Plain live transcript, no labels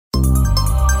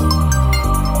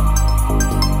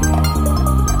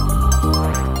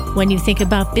When you think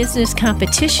about business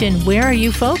competition, where are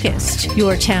you focused?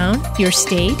 Your town, your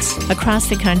state, across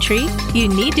the country? You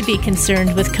need to be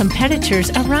concerned with competitors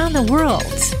around the world.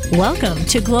 Welcome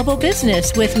to Global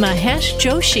Business with Mahesh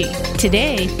Joshi.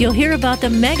 Today, you'll hear about the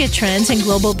mega trends in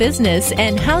global business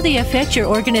and how they affect your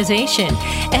organization,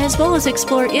 as well as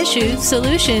explore issues,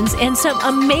 solutions, and some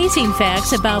amazing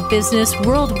facts about business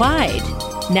worldwide.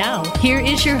 Now, here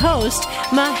is your host,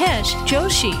 Mahesh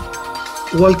Joshi.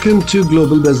 Welcome to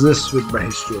Global Business with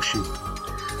Mahesh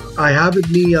Joshi. I have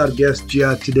with me our guest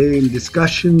Jia today in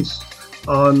discussions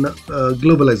on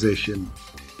globalization.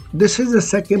 This is the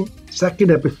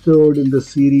second episode in the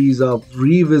series of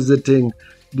Revisiting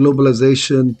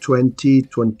Globalization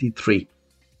 2023.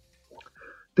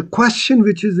 The question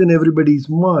which is in everybody's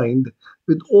mind,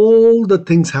 with all the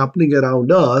things happening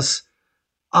around us,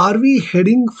 are we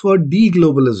heading for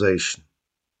deglobalization?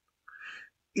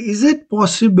 Is it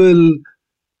possible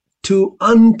to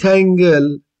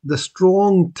untangle the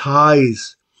strong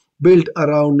ties built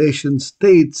around nation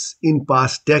states in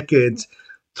past decades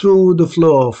through the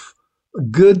flow of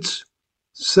goods,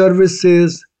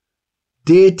 services,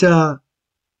 data,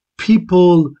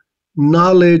 people,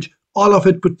 knowledge, all of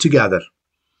it put together?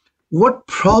 What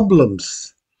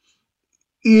problems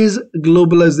is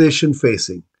globalization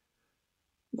facing?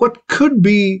 What could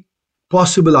be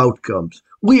possible outcomes?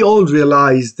 We all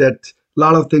realize that a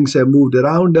lot of things have moved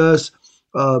around us.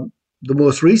 The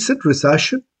most recent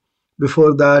recession,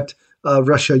 before that,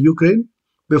 Russia-Ukraine,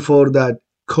 before that,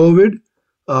 COVID,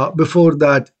 before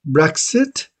that,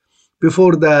 Brexit,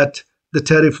 before that, the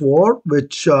tariff war,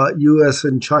 which US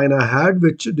and China had,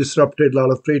 which disrupted a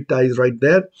lot of trade ties right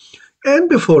there. And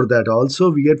before that also,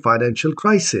 we had financial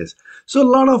crisis. So a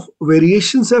lot of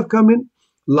variations have come in.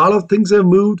 A lot of things have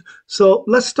moved. So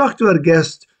let's talk to our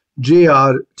guest,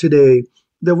 JR, today.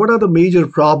 What are the major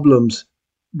problems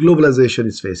globalization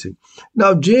is facing?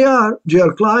 Now, JR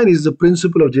Klein is the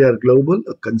principal of JR Global,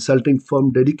 a consulting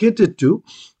firm dedicated to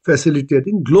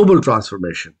facilitating global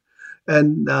transformation.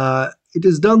 And it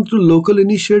is done through local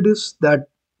initiatives that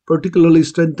particularly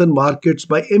strengthen markets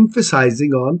by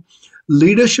emphasizing on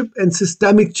leadership and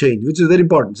systemic change, which is very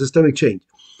important, systemic change.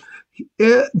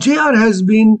 JR has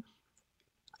been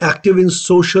active in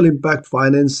social impact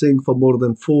financing for more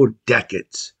than 4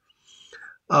 decades.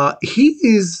 He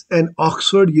is an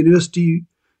Oxford University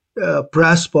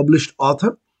Press published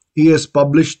author. He has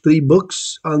published 3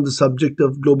 books on the subject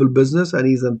of global business, and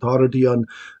he's an authority on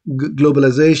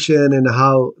globalization and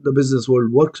how the business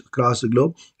world works across the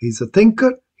globe. He's a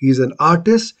thinker, he's an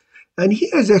artist, and he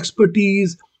has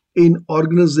expertise in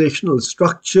organizational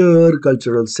structure,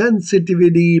 cultural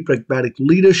sensitivity, pragmatic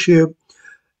leadership,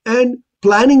 and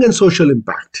planning and social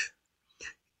impact.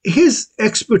 His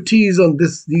expertise on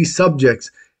these subjects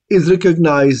is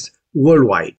recognized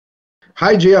worldwide.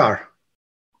 Hi, JR.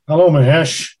 Hello,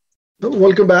 Mahesh.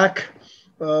 Welcome back.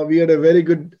 We had a very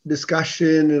good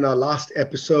discussion in our last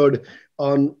episode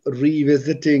on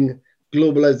revisiting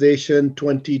globalization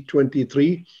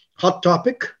 2023. Hot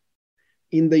topic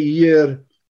in the year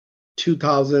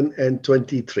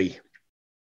 2023.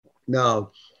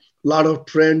 Now, a lot of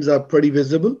trends are pretty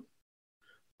visible.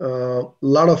 A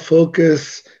lot of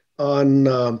focus on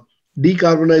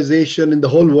decarbonization in the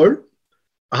whole world,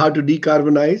 how to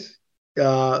decarbonize.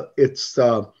 It's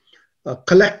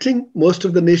collecting most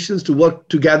of the nations to work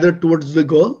together towards the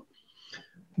goal.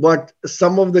 But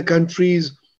some of the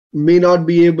countries may not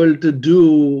be able to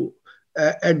do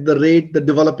at the rate the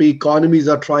developing economies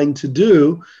are trying to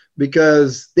do,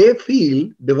 because they feel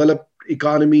developed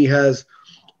economy has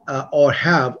or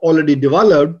have already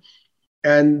developed,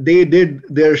 and they did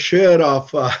their share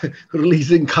of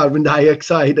releasing carbon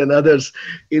dioxide and others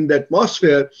in the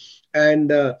atmosphere.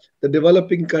 And the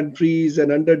developing countries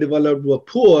and underdeveloped were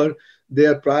poor.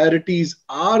 Their priorities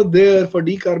are there for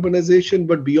decarbonization,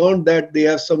 but beyond that, they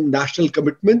have some national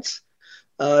commitments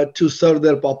to serve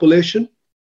their population.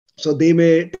 So they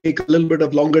may take a little bit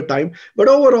of longer time. But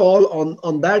overall,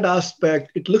 on that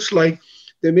aspect, it looks like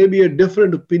there may be a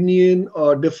different opinion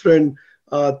or different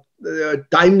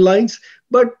timelines,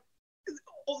 but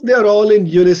they are all in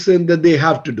unison that they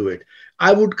have to do it.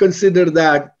 I would consider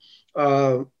that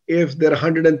if there are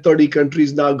 130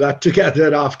 countries now got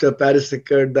together after Paris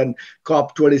Accord, then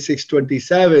COP26,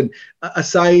 27, a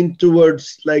sign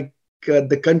towards like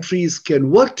the countries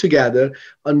can work together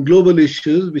on global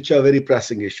issues, which are very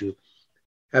pressing issues.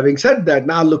 Having said that,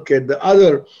 now look at the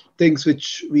other things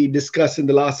which we discussed in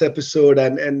the last episode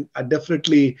and are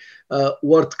definitely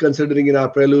worth considering in our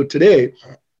prelude today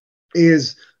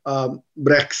is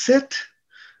Brexit,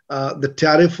 the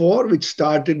tariff war, which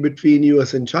started between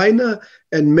US and China,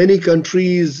 and many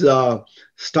countries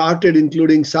started,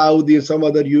 including Saudi and some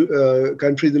other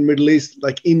countries in Middle East,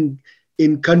 like in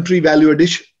country value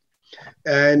addition.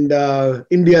 And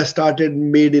India started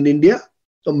made in India,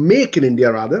 or make in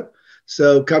India rather.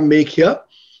 So come make here.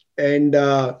 And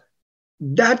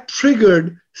that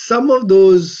triggered some of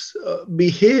those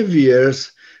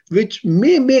behaviors which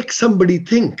may make somebody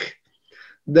think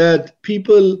that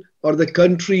people or the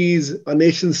countries or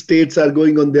nation states are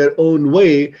going on their own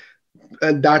way,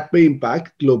 and that may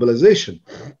impact globalization.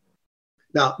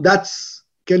 Now, that's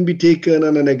can be taken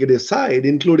on a negative side,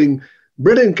 including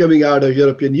Britain coming out of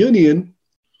European Union.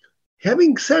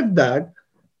 Having said that,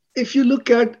 if you look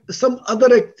at some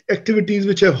other activities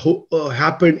which have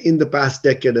happened in the past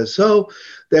decade or so,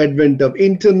 the advent of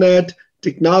internet,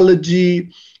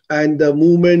 technology, and the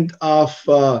movement of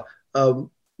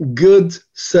goods,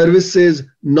 services,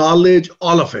 knowledge,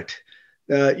 all of it.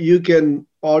 You can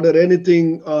order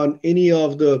anything on any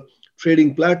of the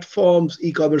trading platforms,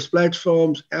 e-commerce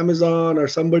platforms, Amazon or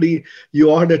somebody. You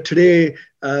order today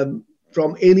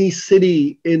from any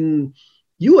city in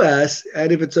US,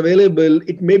 and if it's available,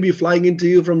 it may be flying into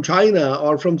you from China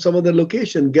or from some other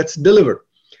location, gets delivered.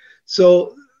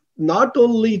 So not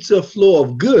only it's a flow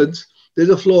of goods, there's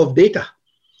a flow of data.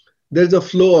 There's a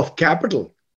flow of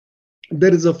capital.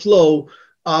 There is a flow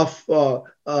of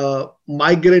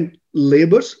migrant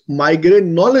laborers, migrant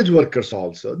knowledge workers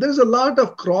also. There's a lot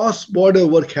of cross-border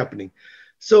work happening.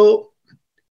 So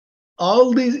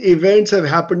all these events have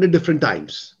happened at different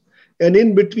times. And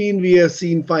in between, we have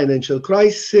seen financial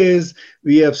crisis,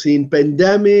 we have seen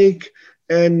pandemic,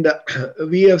 and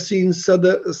we have seen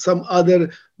some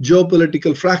other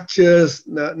geopolitical fractures,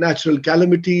 natural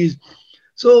calamities.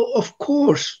 So, of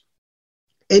course,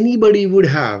 anybody would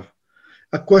have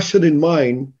a question in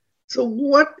mind. So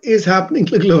what is happening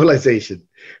to globalization?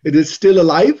 It is still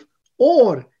alive,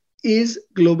 or is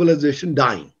globalization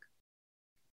dying?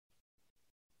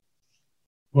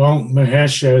 Well,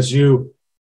 Mahesh, as you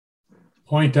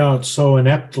point out so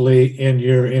ineptly in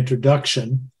your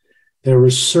introduction, there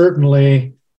is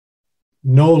certainly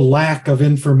no lack of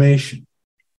information.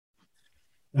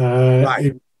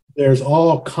 Right. There's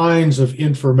all kinds of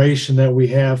information that we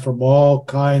have from all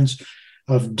kinds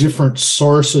of different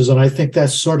sources, and I think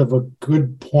that's sort of a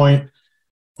good point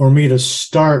for me to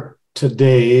start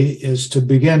today, is to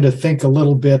begin to think a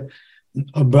little bit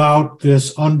about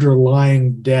this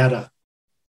underlying data.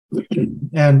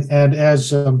 And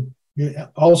as you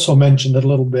also mentioned it a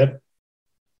little bit,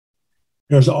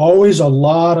 there's always a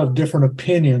lot of different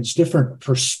opinions, different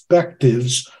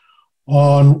perspectives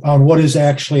on what is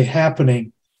actually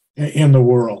happening in the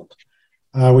world.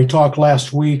 We talked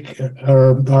last week,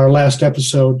 or our last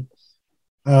episode,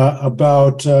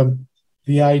 about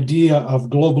the idea of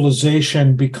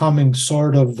globalization becoming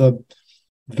sort of the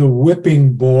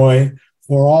whipping boy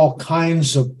for all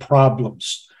kinds of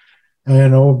problems.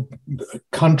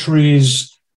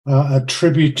 Countries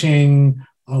attributing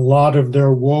a lot of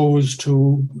their woes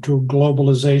to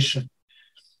globalization.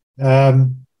 But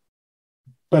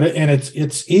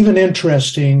it's even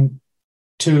interesting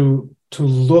to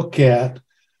look at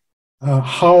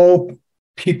how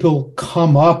people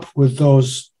come up with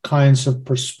those kinds of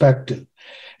perspective.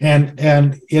 And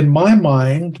in my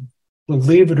mind,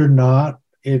 believe it or not,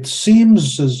 it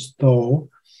seems as though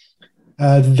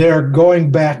they're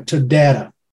going back to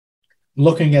data,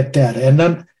 looking at data. And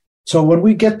then, so when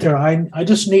we get there, I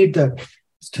just need to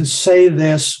say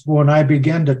this when I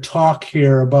begin to talk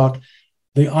here about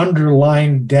the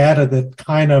underlying data that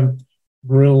kind of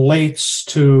relates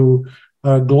to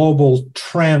global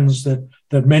trends that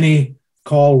many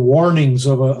call warnings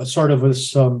of a sort of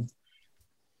this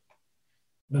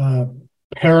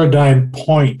paradigm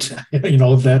point,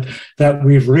 that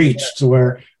we've reached,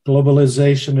 where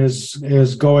globalization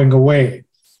is going away.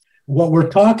 What we're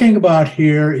talking about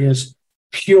here is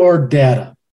pure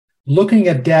data, looking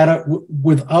at data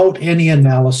without any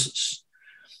analysis.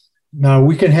 Now,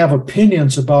 we can have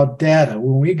opinions about data.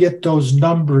 When we get those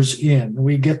numbers in,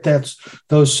 we get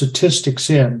those statistics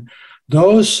in,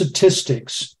 those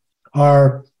statistics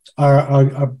are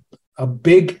a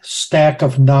big stack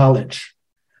of knowledge.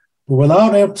 But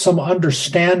without some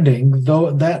understanding,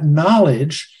 though, that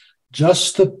knowledge,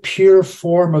 just the pure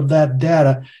form of that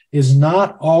data, is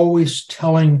not always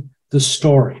telling the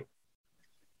story.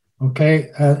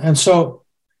 Okay? And so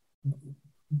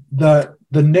the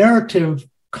narrative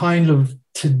kind of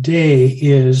today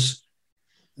is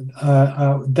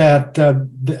that,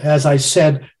 as I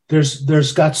said,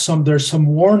 there's some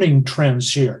warning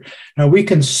trends here. Now we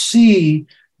can see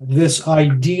this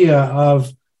idea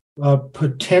of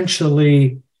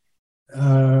potentially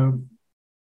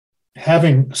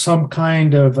having some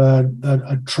kind of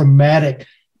a traumatic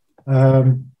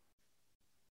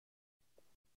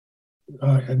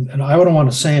and I don't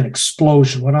want to say an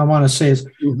explosion. What I want to say is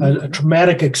a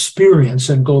traumatic experience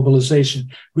in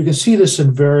globalization. We can see this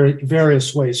in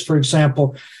various ways. For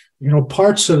example,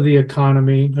 parts of the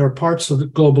economy or parts of the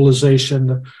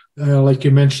globalization, like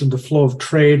you mentioned, the flow of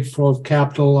trade, flow of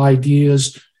capital,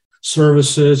 ideas,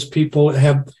 services, people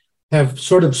have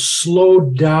sort of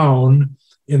slowed down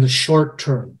in the short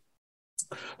term.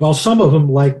 While some of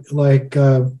them,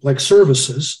 like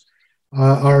services,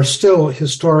 are still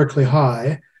historically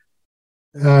high,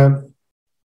 that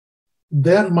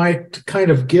might kind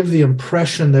of give the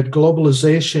impression that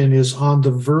globalization is on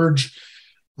the verge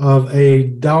of a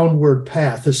downward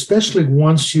path, especially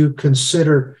once you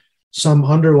consider some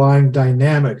underlying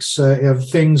dynamics of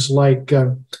things like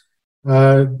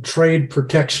trade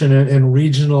protection and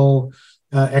regional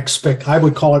I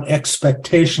would call it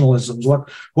expectationalism,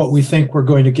 what we think we're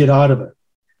going to get out of it.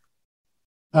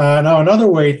 Now, another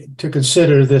way to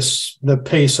consider the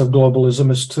pace of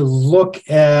globalism is to look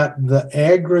at the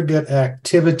aggregate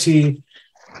activity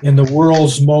in the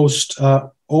world's most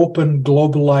open,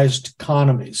 globalized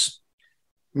economies.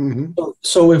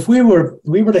 So if we were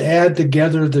to add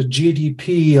together the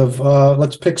GDP of,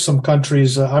 let's pick some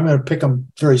countries, I'm going to pick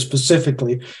them very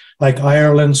specifically, like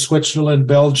Ireland, Switzerland,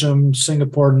 Belgium,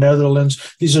 Singapore,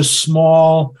 Netherlands. These are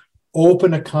small,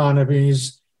 open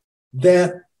economies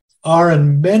that are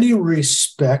in many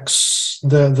respects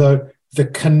the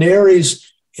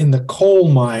canaries in the coal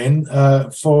mine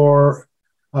for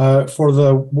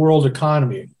the world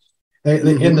economy,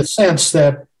 in the sense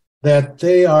that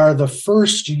they are the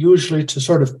first usually to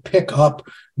sort of pick up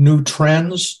new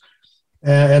trends,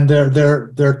 and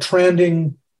their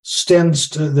trending extends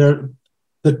to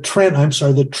the trend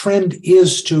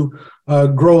is to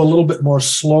grow a little bit more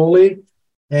slowly,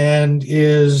 and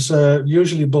is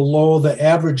usually below the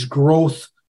average growth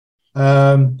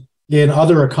in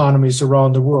other economies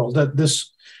around the world.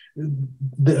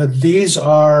 These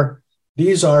are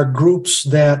groups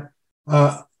that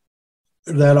are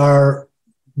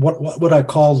what would I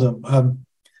call them?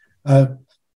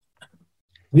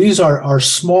 These are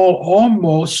small,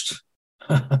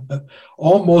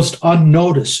 almost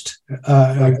unnoticed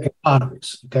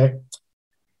economies. Okay.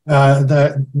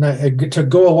 To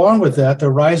go along with that,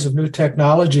 the rise of new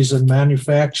technologies in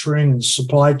manufacturing and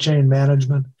supply chain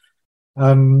management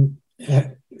has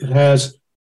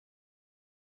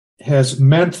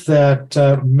meant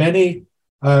that many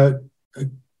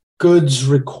goods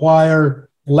require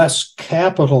less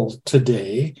capital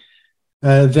today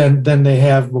than they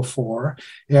have before.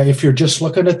 If you're just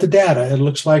looking at the data, it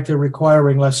looks like they're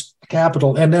requiring less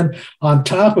capital. And then on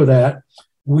top of that,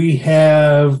 we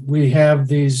have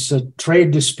these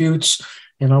trade disputes.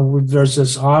 There's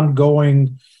this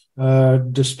ongoing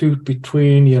dispute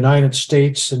between the United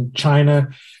States and China.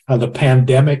 The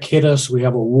pandemic hit us. We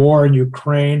have a war in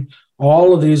Ukraine.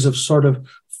 All of these have sort of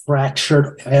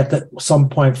fractured some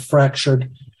point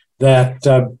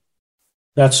that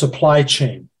supply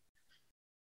chain.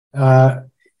 And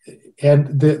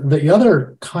the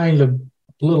other kind of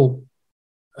little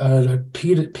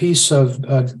piece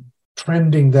of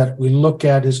trending that we look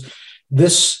at is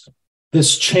this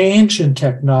change in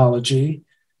technology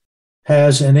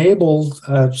has enabled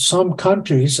some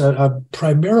countries,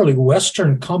 primarily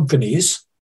Western companies,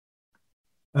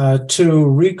 to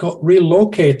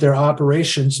relocate their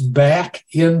operations back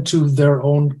into their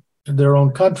own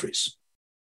countries.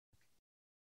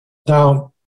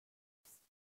 Now,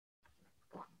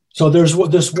 so there's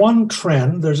this one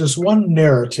trend, there's this one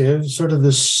narrative, sort of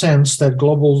this sense that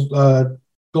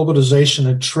globalization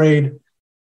and trade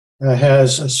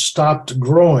has stopped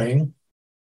growing.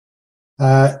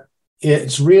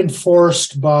 It's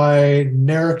reinforced by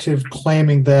narrative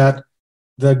claiming that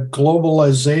the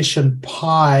globalization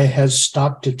pie has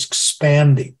stopped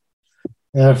expanding.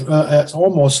 It's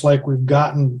almost like we've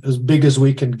gotten as big as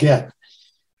we can get.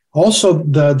 Also,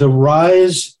 the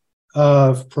rise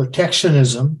of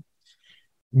protectionism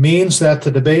means that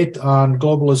the debate on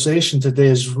globalization today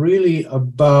is really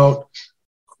about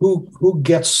who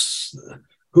gets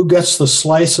the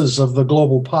slices of the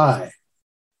global pie,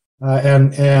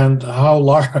 and how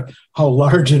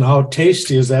large and how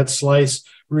tasty is that slice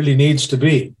really needs to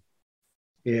be.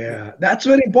 Yeah, that's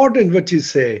very important what you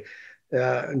say,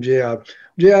 JR.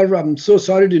 JR, I'm so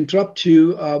sorry to interrupt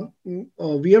you.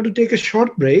 We have to take a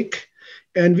short break,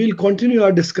 and we'll continue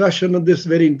our discussion on this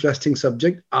very interesting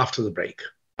subject after the break.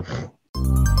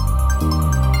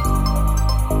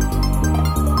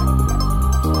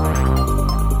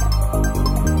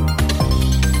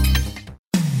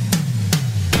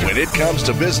 When it comes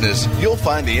to business, you'll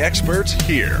find the experts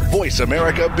here. Voice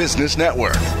America Business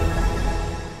Network.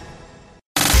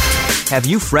 Have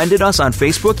you friended us on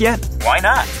Facebook yet? Why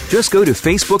not? Just go to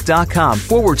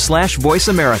facebook.com/Voice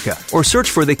America or search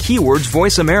for the keywords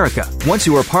Voice America. Once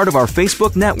you are part of our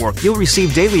Facebook network, you'll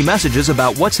receive daily messages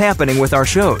about what's happening with our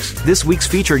shows, this week's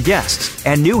featured guests,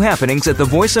 and new happenings at the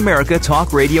Voice America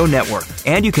Talk Radio Network.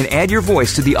 And you can add your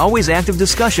voice to the always active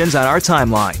discussions on our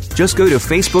timeline. Just go to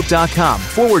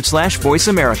facebook.com/Voice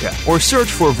America or search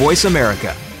for Voice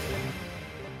America.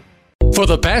 For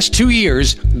the past 2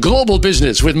 years, Global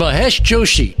Business with Mahesh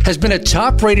Joshi has been a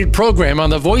top-rated program on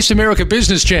the Voice America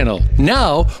Business Channel.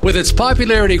 Now, with its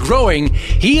popularity growing,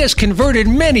 he has converted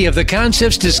many of the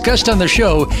concepts discussed on the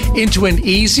show into an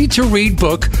easy-to-read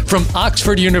book from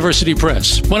Oxford University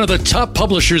Press, one of the top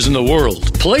publishers in the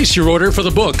world. Place your order for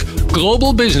the book,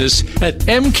 Global Business, at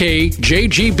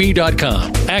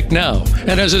mkjgb.com. Act now,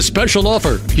 and as a special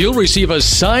offer, you'll receive a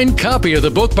signed copy of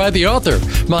the book by the author,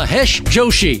 Mahesh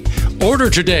Joshi.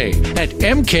 Order today at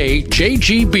mkjgb.com.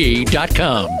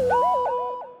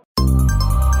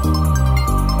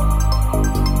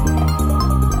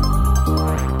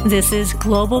 This is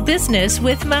Global Business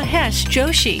with Mahesh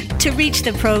Joshi. To reach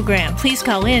the program, please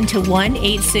call in to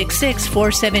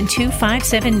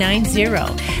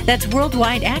 1-866-472-5790. That's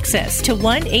worldwide access to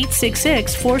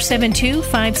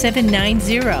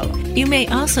 1-866-472-5790. You may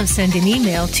also send an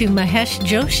email to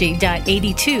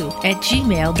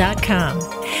maheshjoshi.82@gmail.com.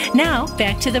 Now,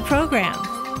 back to the program.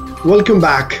 Welcome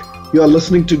back. You are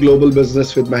listening to Global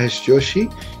Business with Mahesh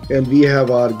Joshi, and we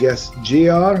have our guest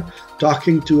JR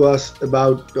talking to us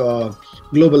about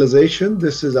globalization.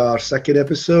 This is our second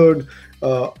episode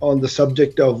on the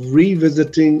subject of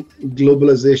revisiting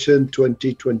globalization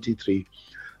 2023.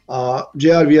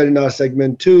 JR, we are in our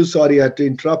segment 2. Sorry, I had to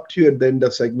interrupt you at the end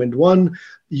of segment 1.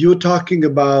 You're talking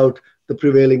about the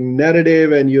prevailing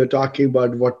narrative, and you're talking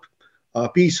about what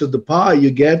piece of the pie you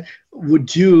get.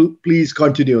 Would you please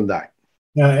continue on that?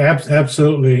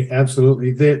 Absolutely.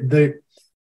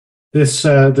 This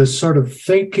sort of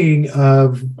thinking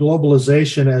of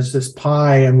globalization as this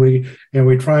pie, and we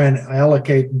try and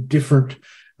allocate different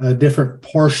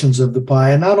portions of the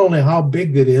pie, and not only how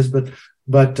big it is, but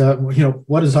what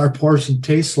does our portion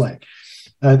taste like?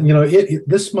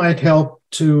 This might help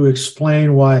to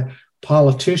explain why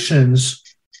politicians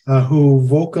who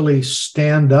vocally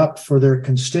stand up for their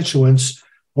constituents,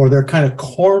 or their kind of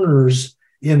corners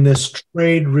in this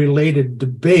trade-related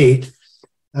debate,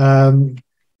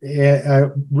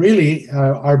 really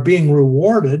are being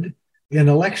rewarded in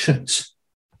elections.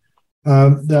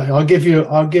 I'll give you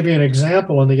an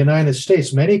example. In the United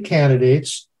States, many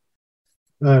candidates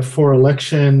for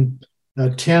election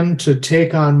tend to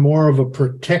take on more of a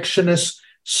protectionist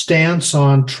stance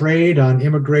on trade, on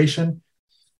immigration,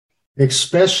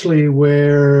 especially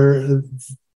where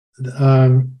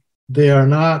they are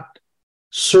not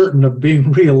certain of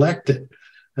being reelected.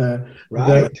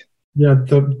 Right.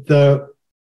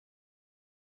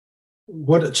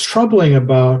 What is troubling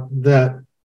about that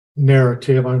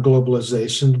narrative on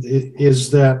globalization is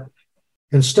that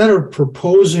instead of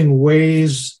proposing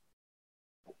ways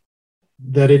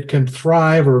that it can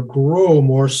thrive or grow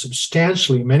more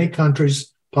substantially, many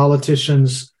countries,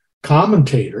 politicians,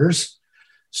 commentators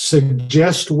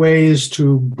suggest ways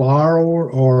to borrow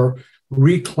or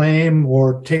reclaim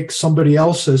or take somebody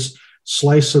else's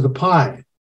slice of the pie.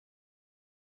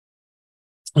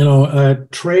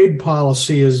 Trade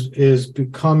policy is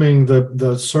becoming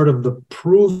the sort of the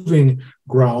proving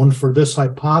ground for this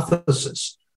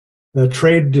hypothesis. The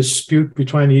trade dispute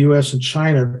between the U.S. and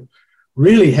China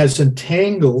really has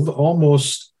entangled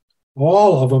almost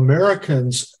all of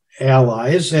Americans'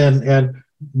 allies and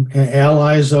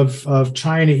allies of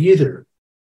China either.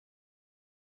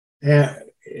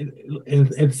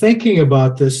 In thinking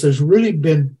about this, there's really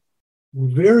been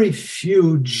very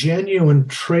few genuine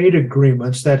trade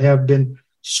agreements that have been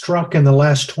struck in the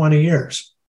last 20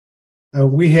 years.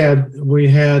 We had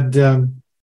this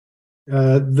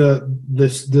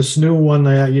new one,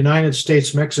 the United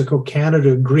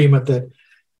States-Mexico-Canada agreement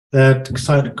that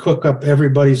decided to cook up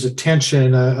everybody's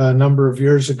attention a number of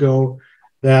years ago.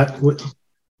 That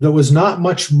was not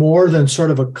much more than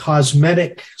sort of a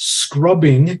cosmetic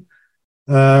scrubbing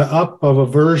up of a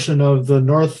version of the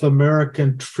North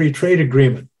American Free Trade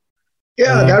Agreement.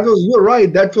 Yeah, you're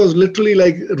right. That was literally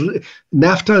like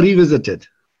NAFTA revisited.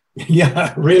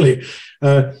 Yeah, really.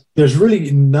 There's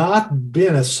really not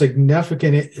been a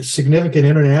significant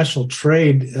international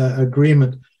trade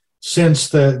agreement since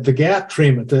the GATT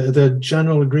treatment, the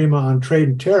General Agreement on Trade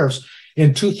and Tariffs,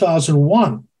 in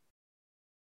 2001.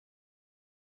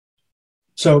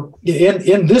 So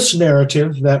in this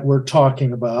narrative that we're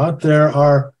talking about, there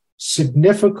are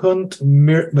significant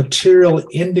material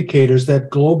indicators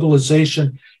that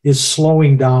globalization is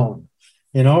slowing down.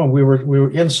 You know, we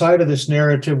were inside of this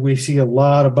narrative. We see a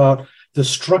lot about the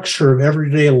structure of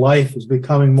everyday life is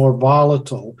becoming more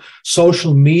volatile.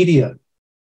 Social media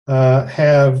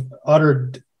have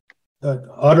utterly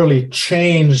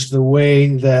changed the way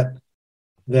that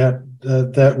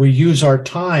we use our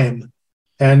time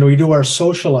and we do our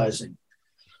socializing.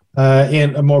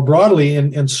 And more broadly,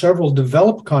 in several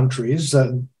developed countries,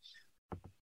 the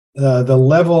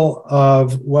level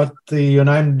of what the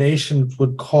United Nations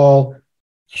would call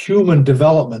human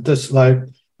development, this like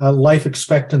life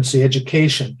expectancy,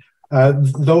 education,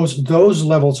 those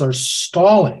levels are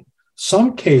stalling.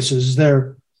 Some cases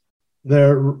they're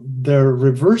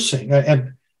reversing,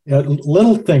 and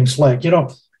little things like, you know,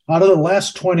 out of the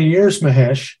last 20 years,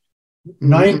 Mahesh,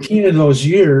 19 of those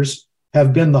years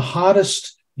have been the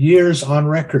hottest years on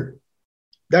record.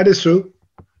 That is true.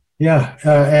 Yeah,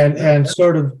 and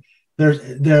sort of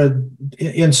there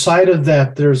inside of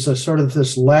that, there's a sort of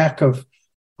this lack of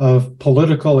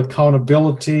political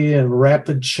accountability and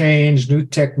rapid change, new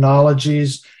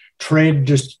technologies, trade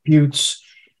disputes.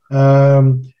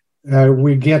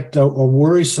 We get a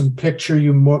worrisome picture.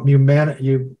 You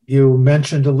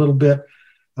mentioned a little bit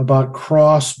about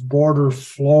cross-border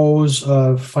flows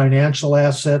of financial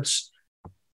assets,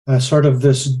 sort of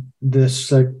this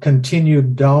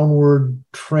continued downward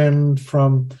trend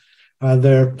from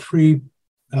their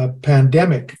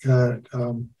pre-pandemic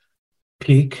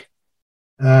peak.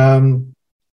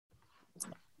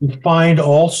 We find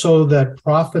also that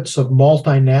profits of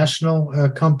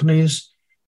multinational companies,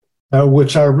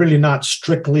 which are really not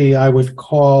strictly, I would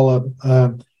call,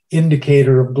 an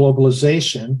indicator of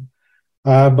globalization,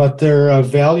 but they're a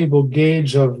valuable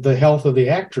gauge of the health of the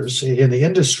actors in the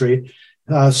industry.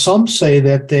 Some say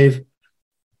that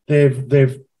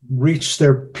they've reached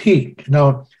their peak.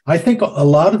 Now, I think a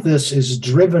lot of this is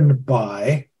driven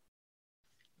by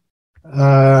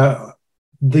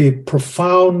the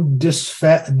profound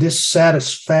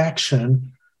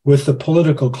dissatisfaction with the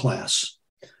political class.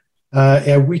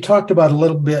 And we talked about a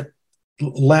little bit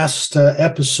last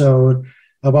episode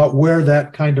about where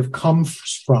that kind of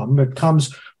comes from. It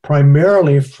comes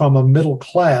primarily from a middle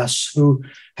class who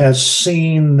has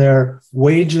seen their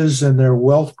wages and their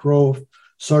wealth growth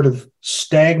sort of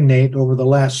stagnate over the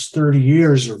last 30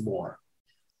 years or more.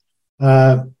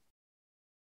 And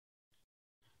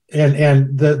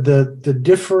the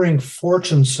differing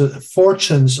fortunes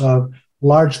of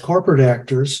large corporate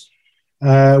actors,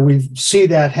 we see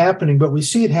that happening, but we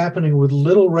see it happening with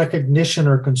little recognition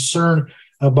or concern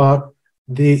about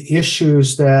the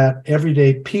issues that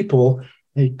everyday people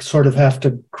sort of have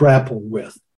to grapple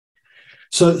with.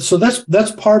 So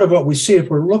that's part of what we see if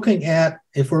we're looking at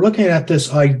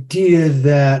this idea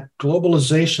that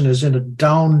globalization is in a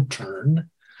downturn,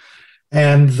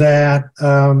 and that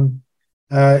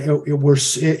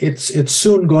it's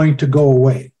soon going to go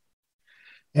away.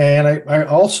 And I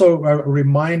also we'll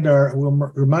remind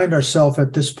ourselves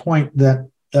at this point that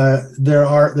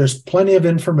there's plenty of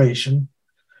information,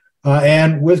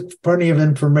 and with plenty of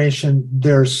information,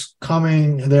 there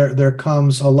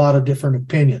comes a lot of different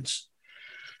opinions.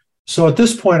 So at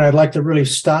this point, I'd like to really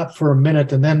stop for a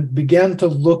minute and then begin to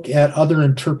look at other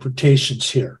interpretations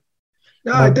here.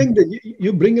 No, I think that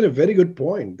you bring in a very good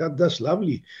point. That's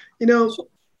lovely. You know,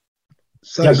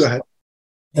 yes. Go ahead.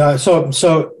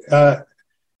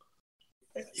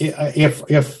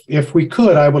 If we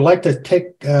could, I would like to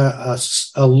take a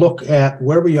look at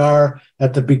where we are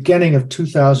at the beginning of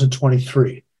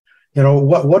 2023. You know,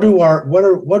 what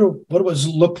does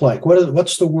it look like?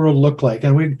 What's the world look like?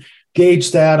 And we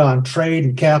gauge that on trade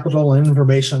and capital and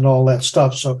information and all that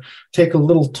stuff. So take a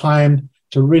little time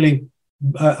to really,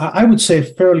 I would say,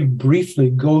 fairly briefly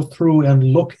go through and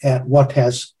look at what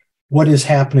is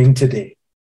happening today.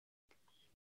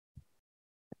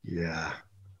 Yeah.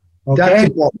 Okay.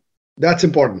 That's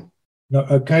important.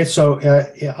 Okay, so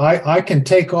I can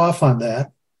take off on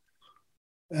that,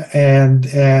 and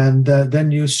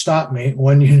then you stop me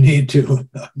when you need to.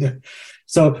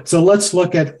 So let's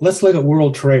look at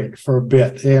world trade for a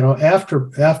bit. You know,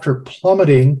 after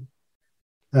plummeting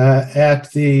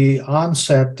at the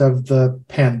onset of the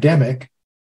pandemic,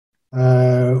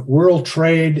 world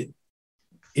trade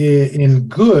in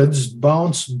goods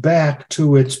bounced back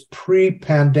to its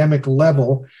pre-pandemic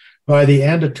level by the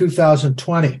end of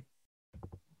 2020,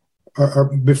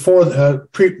 or before the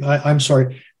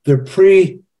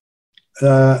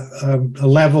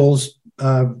levels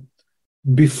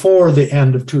before the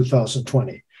end of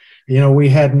 2020. You know, we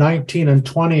had 19 and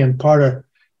 20 and part of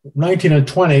 19 and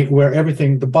 20 where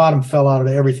the bottom fell out of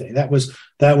everything. That was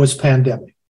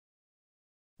pandemic.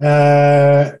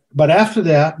 But after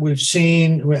that, we've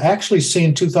actually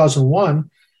seen 2001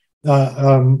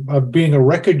 being a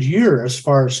record year as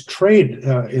far as trade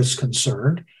is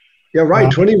concerned. Yeah,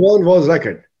 right. 21 was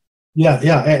record. Yeah,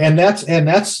 and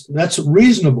that's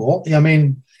reasonable. I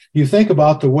mean, you think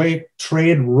about the way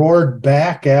trade roared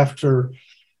back after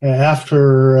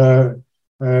the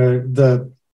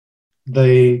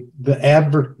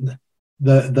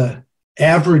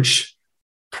average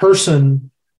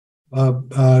person,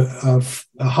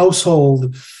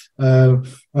 household,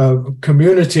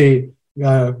 community,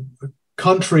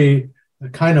 country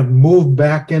kind of moved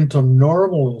back into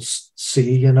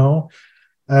normalcy,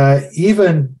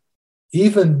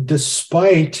 even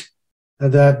despite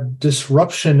that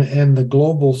disruption in the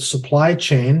global supply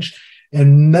chain,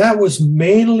 and that was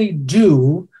mainly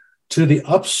due to the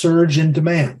upsurge in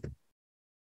demand.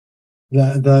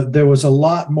 There was a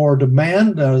lot more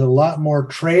demand, there was a lot more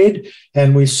trade,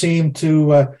 and we've seen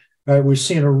a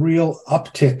real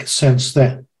uptick since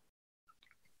then.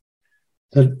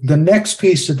 The next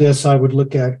piece of this I would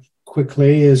look at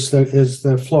quickly is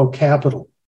the flow of capital.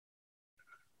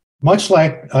 Much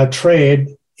like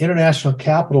trade, international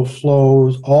capital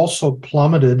flows also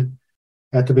plummeted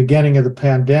at the beginning of the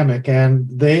pandemic, and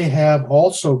they have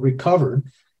also recovered.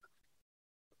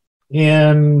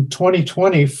 In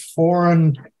 2020,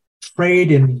 foreign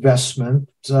trade investment,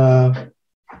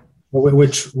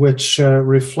 which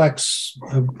reflects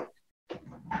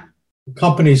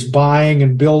companies buying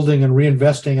and building and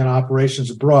reinvesting in operations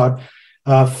abroad,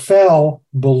 fell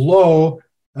below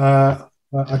 $1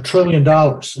 trillion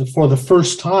for the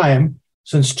first time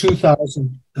since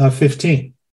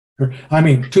 2005.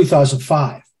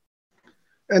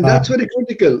 And that's very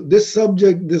critical. This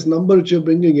subject, this number that you're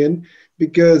bringing in,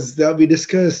 because we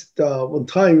discussed one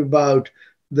time about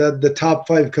that the top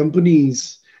 5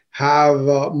 companies have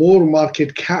more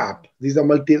market cap. These are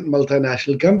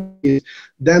multinational companies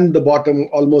than the bottom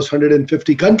almost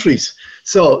 150 countries.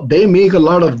 So they make a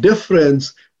lot of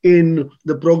difference in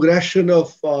the progression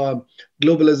of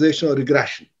globalization or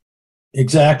regression.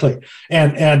 Exactly.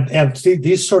 And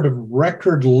these sort of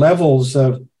record levels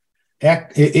of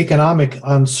economic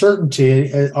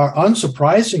uncertainty are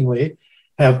unsurprisingly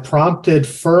have prompted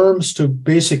firms to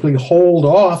basically hold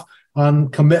off on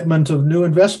commitment of new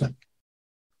investment.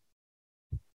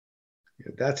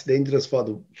 That's dangerous for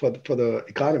the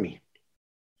economy.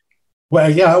 Well,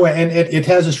 yeah, and it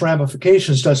has its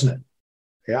ramifications, doesn't it?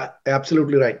 Yeah,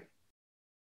 absolutely right.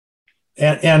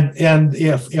 And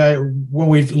if when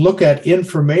we look at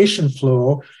information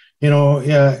flow,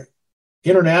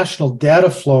 international data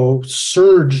flow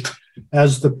surged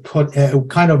as the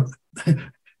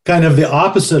kind of the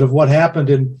opposite of what happened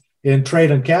in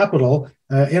trade and capital.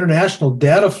 International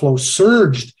data flow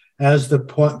surged as the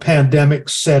pandemic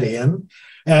set in,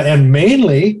 and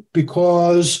mainly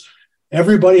because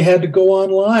everybody had to go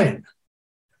online.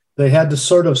 They had to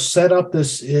sort of set up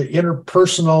this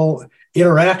interpersonal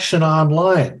interaction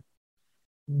online.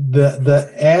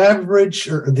 The average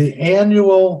or the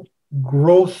annual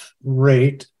growth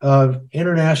rate of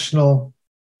international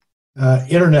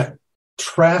internet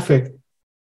traffic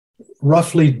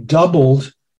roughly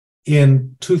doubled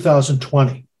in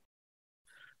 2020.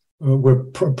 We're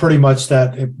pretty much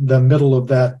the middle of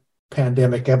that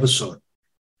pandemic episode.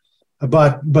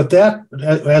 But that,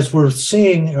 as we're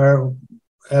seeing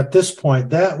at this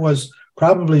point, that was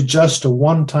probably just a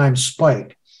one-time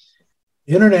spike.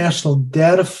 International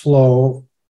data flow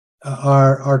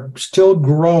are still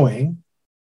growing,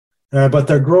 but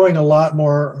they're growing a lot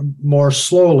more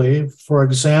slowly. For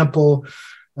example,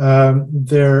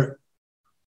 they've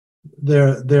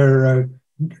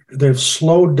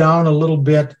slowed down a little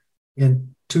bit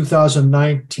in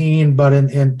 2019, but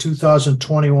in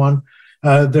 2021,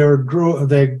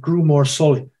 they grew more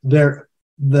slowly.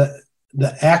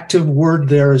 The active word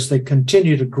there is they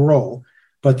continue to grow,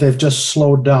 but they've just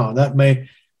slowed down. That may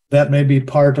be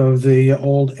part of the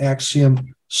old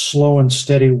axiom: slow and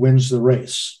steady wins the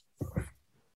race.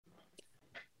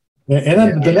 And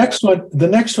then the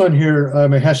next one here,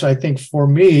 Mahesh, I think for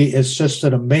me is just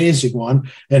an amazing one,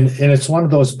 and it's one of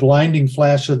those blinding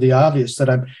flashes of the obvious that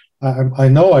I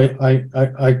know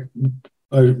I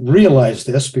realize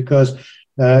this because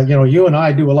you and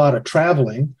I do a lot of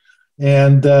traveling,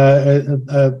 and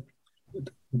that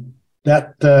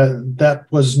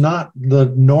was not the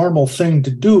normal thing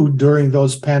to do during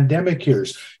those pandemic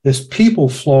years. This people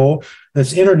flow,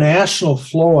 this international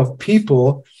flow of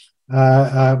people,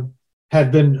 had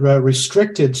been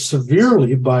restricted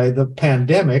severely by the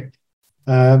pandemic.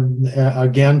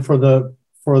 Again, for the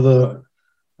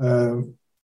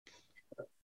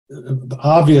the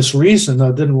obvious reason,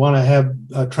 didn't want to have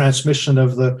a transmission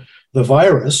of the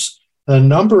virus. The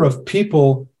number of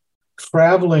people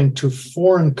traveling to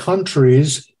foreign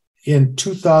countries in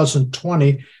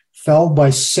 2020 fell by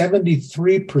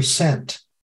 73%.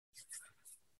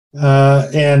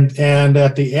 And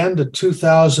at the end of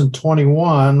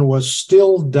 2021 was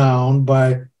still down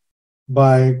by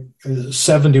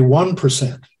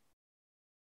 71%.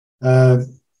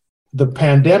 The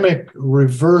pandemic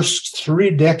reversed 3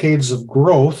 decades of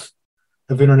growth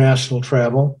of international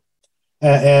travel,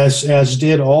 as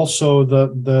did also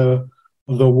the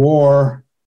war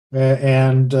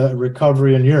and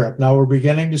recovery in Europe. Now we're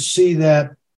beginning to see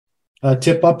that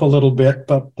tip up a little bit,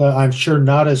 but I'm sure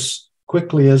not as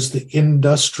quickly as the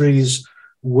industries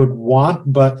would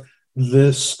want, but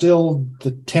the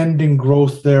tending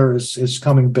growth there is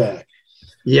coming back.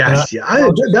 Yes,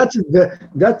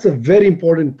 that's a very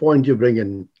important point you bring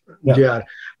in, JR.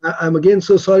 I'm again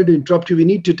so sorry to interrupt you. We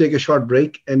need to take a short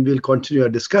break, and we'll continue our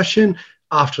discussion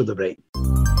after the break.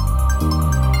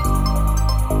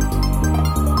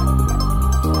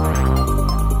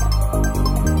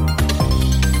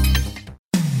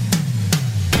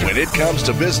 When it comes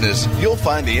to business, you'll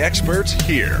find the experts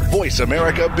here. Voice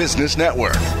America Business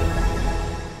Network.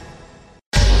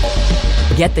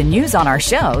 Get the news on our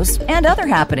shows and other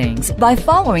happenings by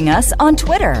following us on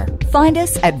Twitter. Find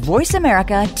us at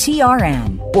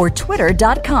VoiceAmericaTRN or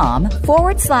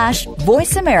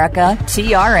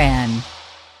twitter.com/VoiceAmericaTRN.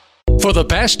 For the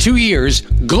past 2 years,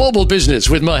 Global Business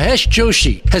with Mahesh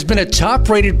Joshi has been a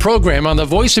top-rated program on the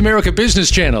Voice America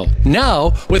Business Channel.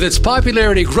 Now, with its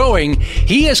popularity growing,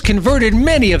 he has converted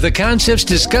many of the concepts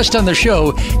discussed on the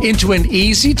show into an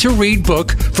easy-to-read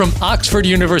book from Oxford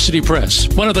University Press,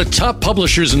 one of the top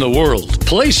publishers in the world.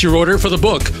 Place your order for the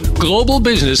book, Global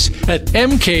Business, at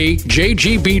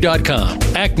mkjgb.com.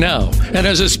 Act now, and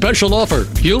as a special offer,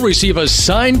 you'll receive a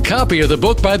signed copy of the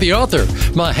book by the author,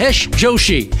 Mahesh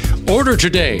Joshi. Order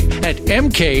today at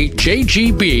mkjgb.com.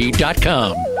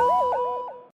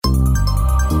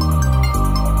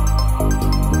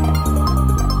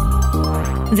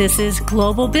 This is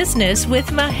Global Business with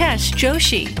Mahesh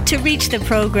Joshi. To reach the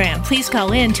program, please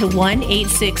call in to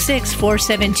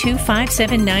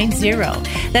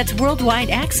 1-866-472-5790. That's worldwide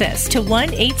access to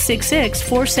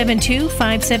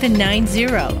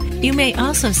 1-866-472-5790. You may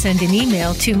also send an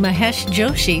email to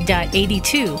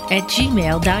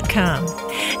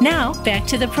maheshjoshi.82@gmail.com. Now, back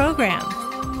to the program.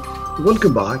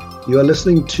 Welcome back. You are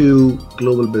listening to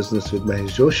Global Business with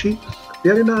Mahesh Joshi.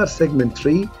 We are in our segment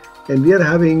 3. And we are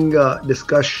having a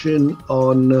discussion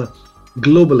on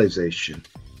globalization.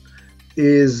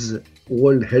 Is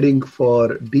world heading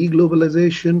for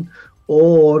deglobalization,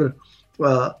 or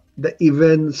the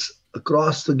events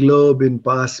across the globe in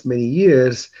past many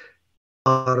years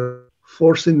are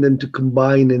forcing them to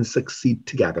combine and succeed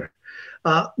together?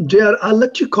 JR, I'll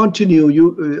let you continue.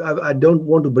 I don't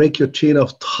want to break your chain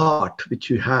of thought, which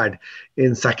you had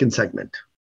in second segment.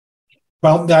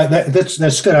 Well,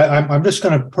 that's good. I'm just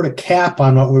going to put a cap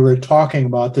on what we were talking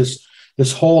about. This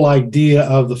whole idea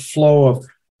of the flow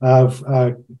of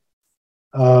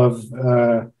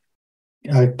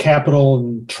capital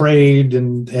and trade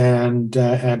and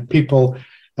people,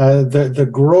 the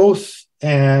growth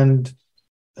and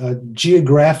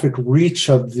geographic reach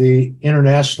of the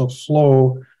international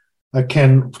flow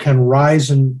can rise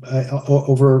and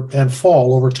over and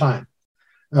fall over time.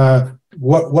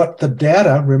 What the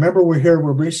data, remember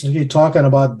we're recently talking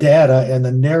about data and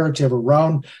the narrative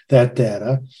around that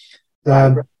data.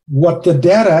 What the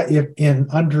data,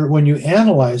 when you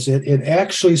analyze it, it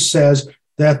actually says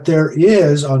that there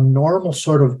is a normal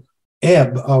sort of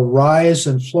ebb, a rise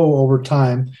and flow over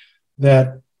time,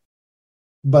 but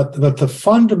the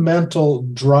fundamental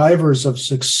drivers of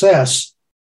success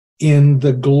in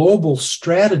the global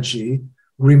strategy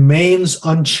remains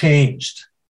unchanged.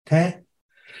 Okay.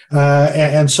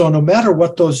 And so no matter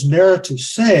what those narratives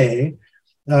say,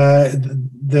 an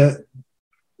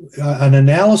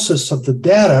analysis of the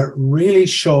data really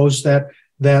shows that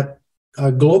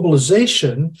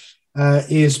globalization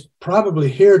is probably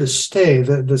here to stay.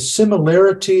 The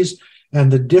similarities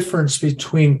and the difference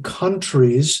between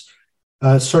countries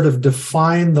sort of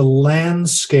define the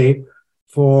landscape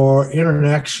for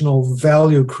international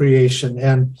value creation.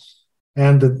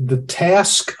 And the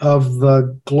task of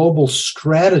the global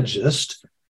strategist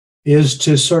is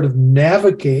to sort of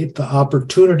navigate the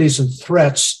opportunities and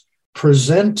threats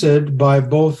presented by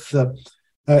both,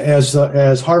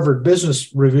 as Harvard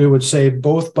Business Review would say,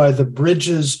 both by the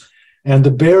bridges and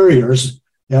the barriers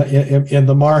in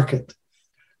the market.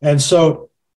 And so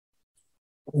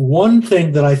one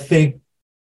thing that I think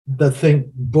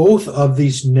both of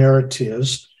these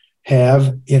narratives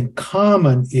have in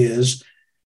common is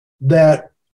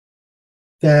that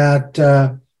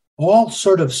all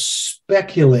sort of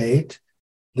speculate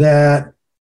that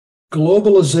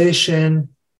globalization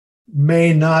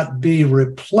may not be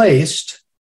replaced,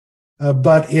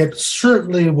 but it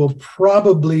certainly will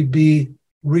probably be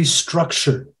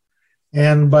restructured.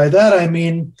 And by that, I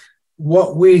mean,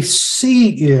 what we see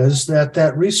is that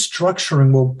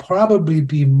restructuring will probably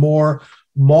be more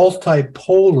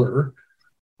multipolar,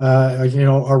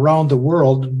 around the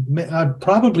world,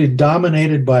 probably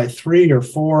dominated by 3 or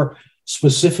 4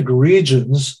 specific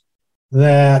regions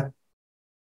that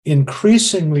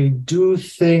increasingly do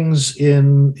things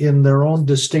in their own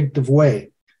distinctive way.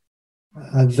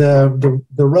 The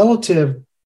relative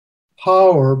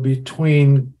power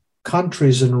between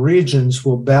countries and regions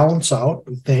will balance out,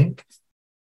 we think,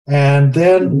 and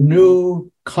then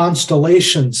new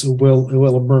constellations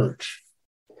will emerge.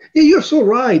 Yeah, you're so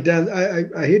right, and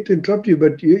I hate to interrupt you,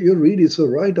 but you're really so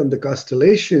right on the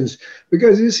constellations,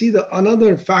 because you see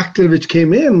another factor which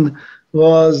came in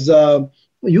was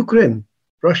Ukraine,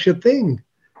 Russia thing,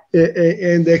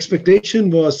 and the expectation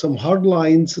was some hard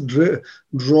lines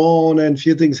drawn and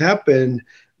few things happened.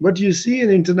 But you see in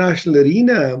international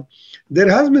arena, there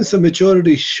has been some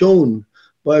maturity shown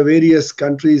by various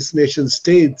countries, nation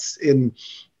states in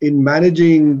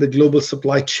managing the global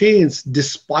supply chains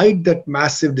despite that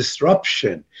massive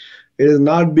disruption. It is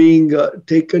not being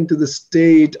taken to the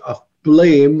state of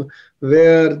blame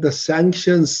where the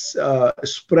sanctions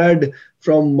spread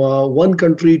from one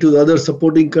country to the other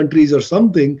supporting countries or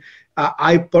something.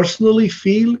 I personally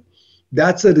feel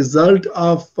that's a result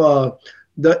of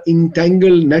the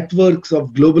entangled networks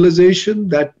of globalization,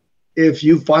 that if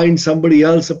you find somebody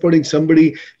else supporting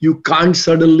somebody, you can't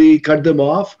suddenly cut them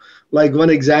off. Like one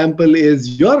example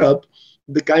is Europe,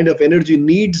 the kind of energy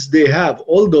needs they have,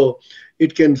 although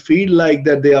it can feel like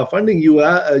that they are funding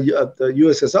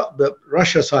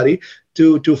Russia,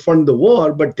 to fund the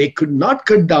war, but they could not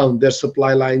cut down their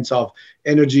supply lines of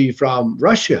energy from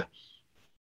Russia.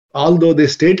 Although they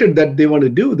stated that they want to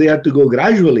do, they have to go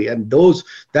gradually. And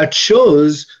that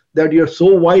shows that you're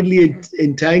so widely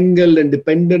entangled and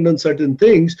dependent on certain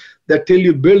things that till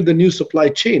you build the new supply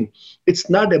chain, it's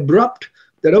not abrupt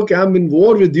that, okay, I'm in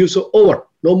war with you, so over,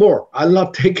 no more. I'll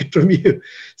not take it from you.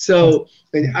 So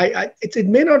it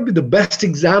may not be the best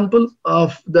example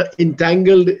of the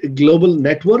entangled global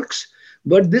networks,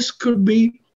 but this could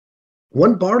be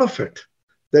one part of it,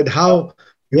 that how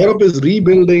Europe is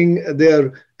rebuilding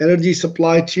their energy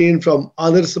supply chain from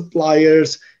other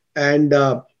suppliers and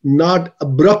not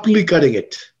abruptly cutting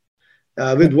it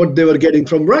with what they were getting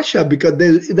from Russia, because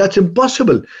that's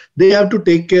impossible. They have to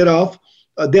take care of,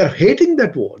 they're hating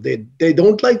that war. They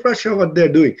don't like Russia, what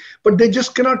they're doing, but they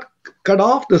just cannot cut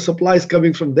off the supplies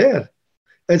coming from there.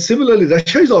 And similarly,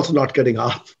 Russia is also not cutting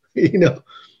off,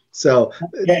 So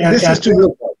this is to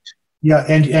your point. Yeah,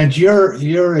 and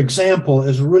your example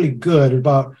is really good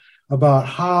about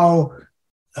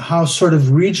how sort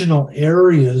of regional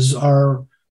areas are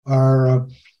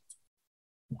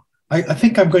I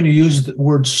think I'm going to use the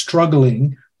word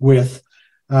struggling with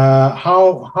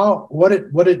what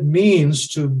it means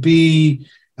to be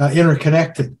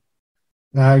interconnected.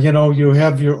 You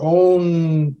have your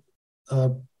own,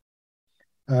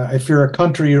 if you're a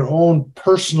country, your own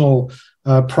personal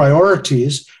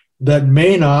priorities that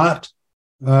may not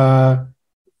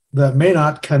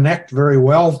connect very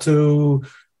well to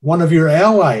one of your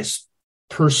allies'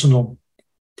 personal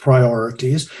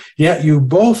priorities. Yet you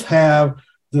both have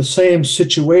the same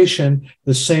situation,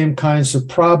 the same kinds of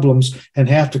problems, and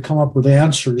have to come up with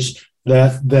answers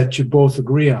that you both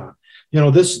agree on.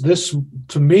 This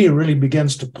to me really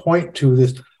begins to point to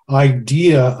this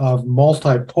idea of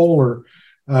multipolar,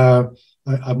 a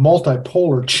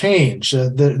multipolar change.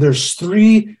 There's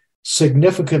 3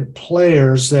 significant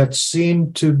players that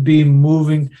seem to be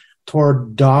moving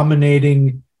toward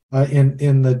dominating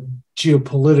in the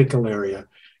geopolitical area.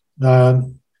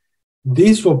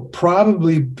 These will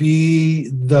probably be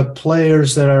the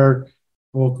players that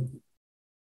will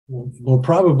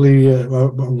probably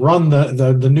run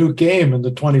the new game in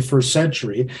the 21st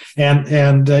century.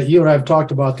 And you and I have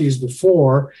talked about these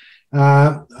before.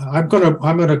 I'm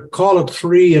gonna call it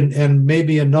 3 and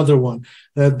maybe another one.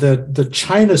 The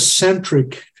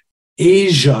China-centric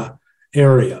Asia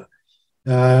area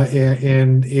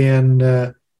in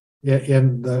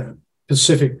the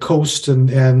Pacific coast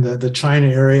and the China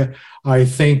area, I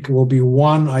think will be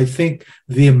one. I think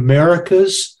the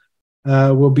Americas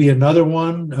will be another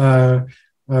one.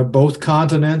 Both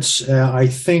continents. I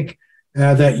think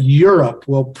that Europe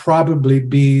will probably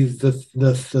be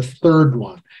the third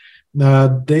one.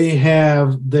 They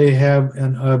have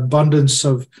an abundance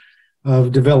of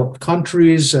developed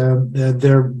countries.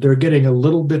 They're getting a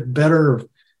little bit better,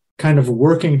 kind of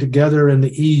working together in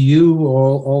the EU.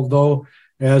 Although,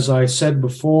 as I said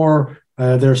before,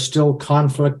 there's still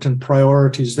conflict and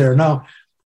priorities there. Now,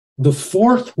 the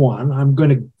fourth one, I'm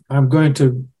going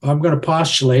to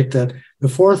postulate that the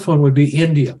fourth one would be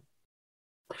India.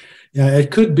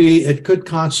 It could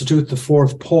constitute the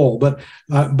fourth pole, but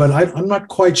I'm not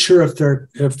quite sure if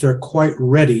they're quite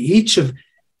ready.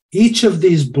 Each of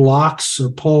these blocks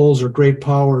or poles or great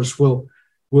powers will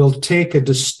take a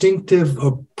distinctive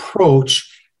approach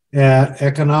at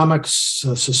economics,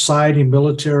 society,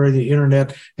 military, the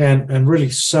internet, and really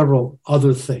several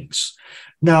other things.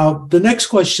 Now, the next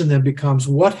question then becomes,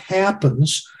 what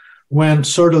happens when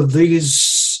sort of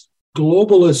these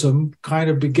globalism kind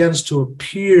of begins to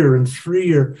appear in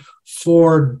 3 or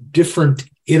 4 different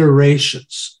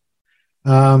iterations?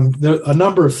 There are a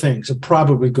number of things are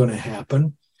probably going to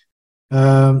happen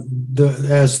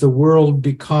as the world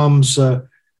becomes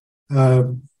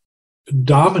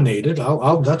dominated.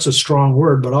 That's a strong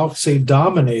word, but I'll say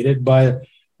dominated by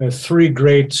 3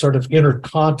 great sort of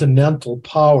intercontinental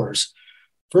powers.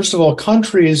 First of all,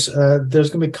 countries. There's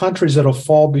going to be countries that'll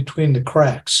fall between the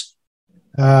cracks.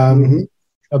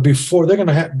 Before they're going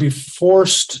to be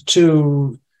forced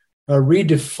to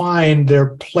redefine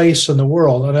their place in the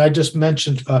world. And I just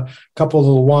mentioned a couple of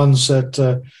the ones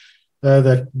that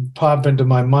pop into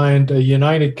my mind.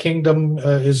 United Kingdom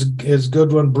is a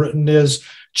good one. Britain is.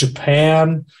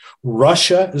 Japan,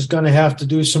 Russia is going to have to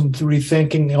do some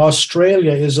rethinking.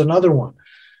 Australia is another one,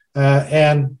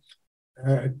 and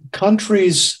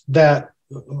countries that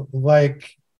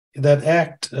lack the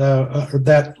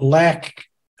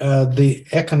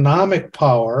economic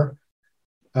power,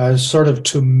 sort of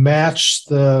to match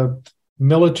the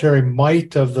military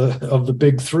might of the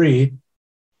big 3.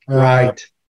 Right.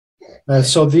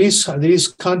 So these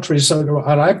countries,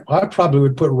 and I probably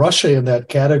would put Russia in that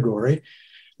category,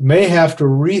 may have to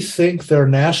rethink their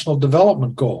national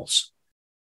development goals.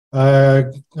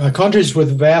 Countries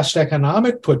with vast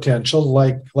economic potential,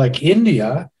 like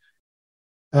India,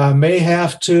 may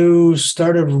have to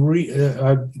start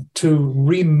to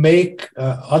remake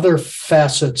other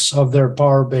facets of their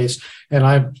power base, and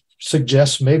I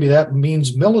suggest maybe that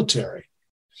means military.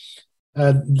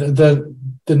 The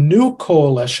new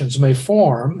coalitions may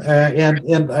form, and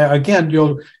again,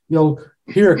 you'll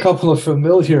hear a couple of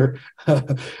familiar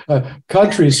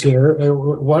countries here.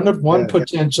 One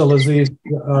potential is these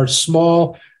are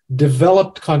small,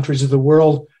 developed countries of the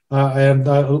world, and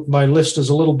my list is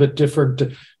a little bit different.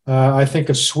 I think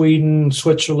of Sweden,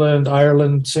 Switzerland,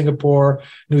 Ireland, Singapore,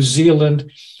 New Zealand.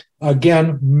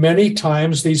 Again, many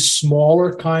times these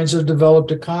smaller kinds of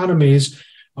developed economies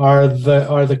are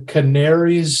the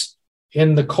canaries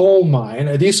in the coal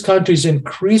mine. These countries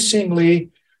increasingly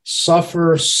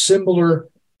suffer similar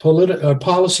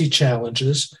policy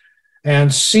challenges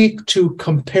and seek to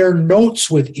compare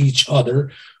notes with each other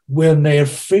when they are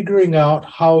figuring out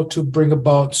how to bring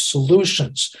about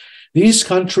solutions. These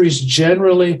countries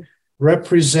generally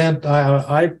represent,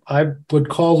 I would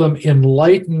call them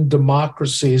enlightened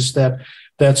democracies that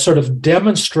sort of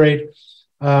demonstrate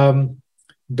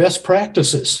best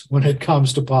practices when it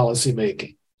comes to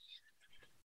policymaking.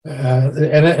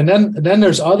 And then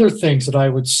there's other things that I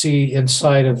would see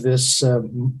inside of this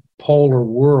polar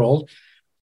world.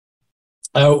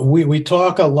 We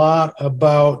talk a lot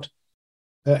about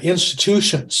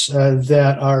institutions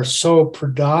that are so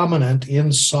predominant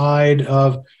inside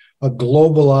of a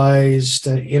globalized,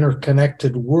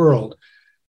 interconnected world.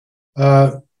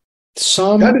 That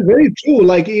is very true.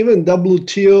 Like even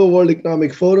WTO, World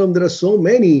Economic Forum, there are so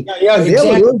many. Yeah, they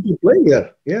exactly. have a role to play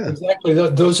here. Yeah, exactly.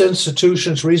 Those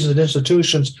institutions, reasoned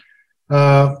institutions,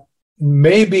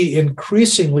 may be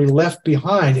increasingly left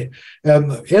behind.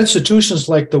 Institutions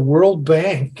like the World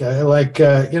Bank, like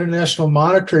International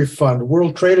Monetary Fund,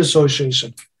 World Trade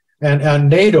Association, and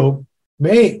NATO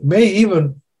may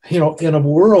even, in a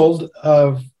world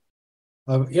of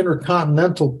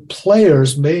intercontinental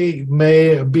players may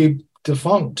be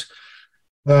defunct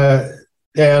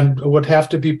and would have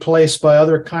to be placed by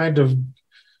other kind of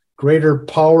greater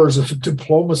powers of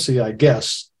diplomacy, I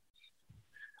guess.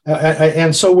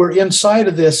 And so we're inside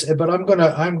of this, but I'm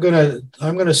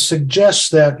gonna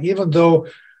suggest that even though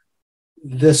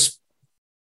this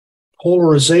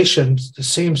polarization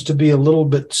seems to be a little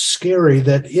bit scary,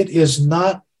 that it is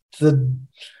not the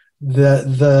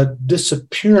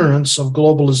disappearance of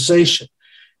globalization.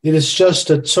 It is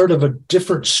just a sort of a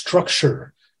different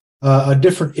structure, a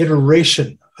different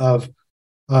iteration of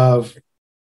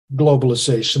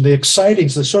globalization. The exciting,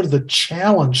 the sort of the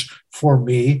challenge for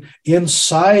me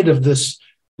inside of this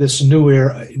new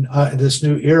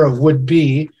era would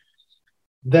be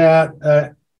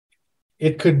that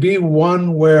it could be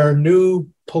one where new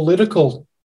political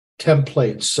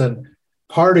templates and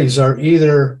parties are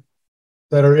either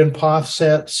that are in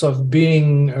process of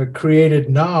being created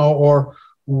now or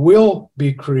will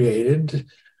be created.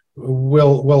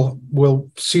 We'll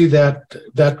see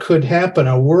that could happen.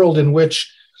 A world in which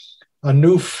a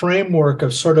new framework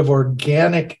of sort of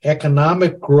organic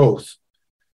economic growth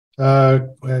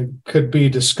could be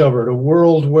discovered. A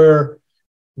world where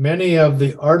many of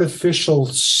the artificial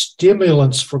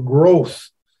stimulants for growth,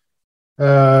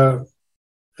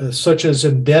 such as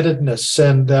indebtedness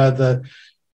and the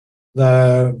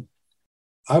I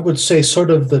would say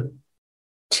sort of the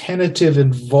tentative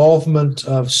involvement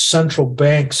of central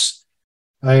banks,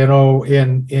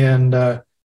 in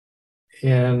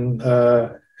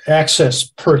access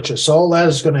purchase, all that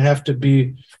is going to have to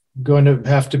be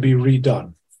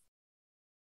redone.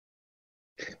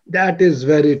 That is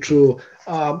very true.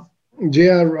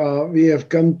 JR, we have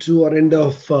come to our end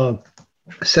of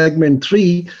segment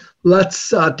 3.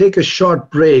 Let's take a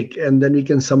short break and then we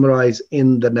can summarize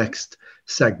in the next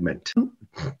segment.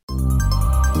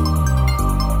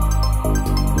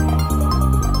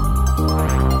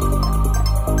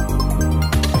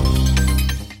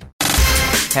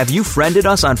 Have you friended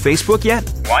us on Facebook yet?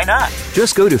 Why not?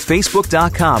 Just go to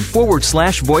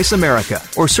facebook.com/Voice America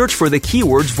or search for the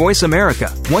keywords Voice America.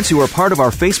 Once you are part of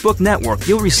our Facebook network,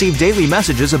 you'll receive daily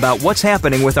messages about what's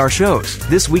happening with our shows,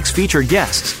 this week's featured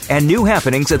guests, and new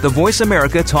happenings at the Voice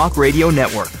America Talk Radio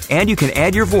Network. And you can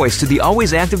add your voice to the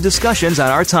always active discussions on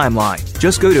our timeline.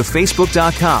 Just go to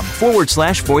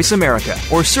facebook.com/Voice America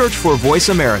or search for Voice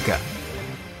America.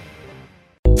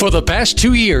 For the past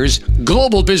 2 years,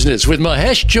 Global Business with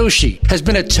Mahesh Joshi has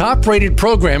been a top-rated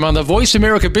program on the Voice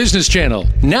America Business Channel.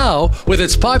 Now, with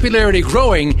its popularity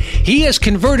growing, he has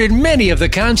converted many of the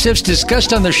concepts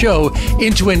discussed on the show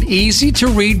into an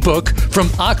easy-to-read book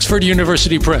from Oxford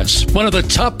University Press, one of the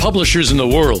top publishers in the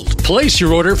world. Place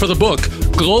your order for the book,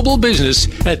 Global Business,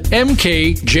 at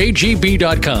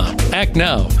mkjgb.com. Act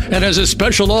now, and as a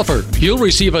special offer, you'll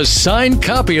receive a signed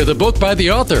copy of the book by the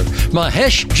author,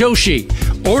 Mahesh Joshi.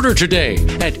 Order today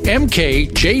at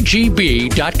mkjgb.com.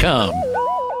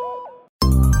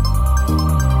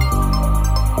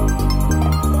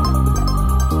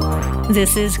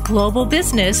 This is Global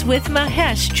Business with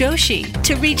Mahesh Joshi.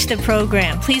 To reach the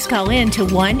program, please call in to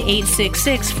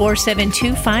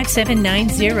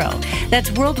 1-866-472-5790.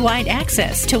 That's worldwide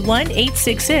access to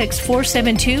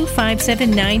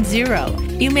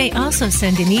 1-866-472-5790. You may also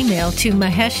send an email to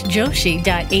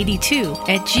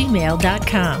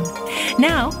maheshjoshi.82@gmail.com.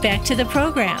 Now, back to the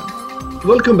program.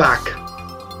 Welcome back.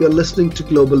 You're listening to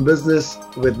Global Business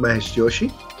with Mahesh Joshi.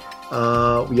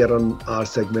 We are on our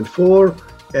segment 4.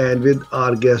 And with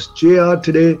our guest JR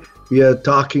today, we are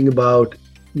talking about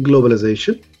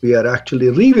globalization. We are actually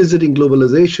revisiting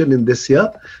globalization in this year,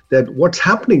 that what's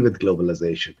happening with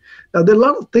globalization. Now, there are a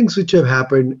lot of things which have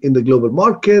happened in the global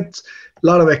markets. A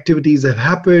lot of activities have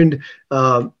happened.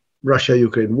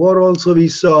 Russia-Ukraine war also, we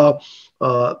saw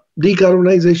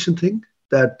decarbonization thing,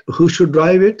 that who should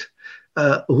drive it,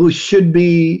 who should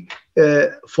be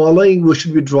following, who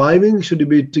should be driving, should it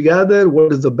be together,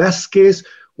 what is the best case,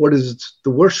 what is the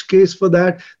worst case for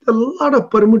that? There are a lot of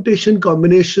permutation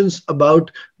combinations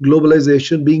about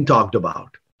globalization being talked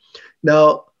about.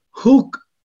 Now, who,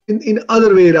 in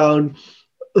other way around,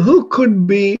 who could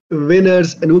be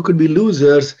winners and who could be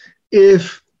losers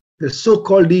if the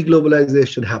so-called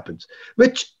deglobalization happens,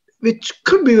 which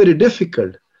could be very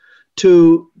difficult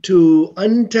to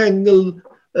untangle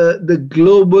the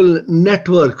global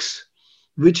networks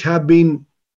which have been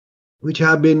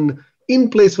in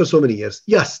place for so many years.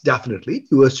 Yes, definitely.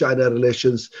 US-China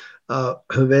relations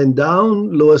went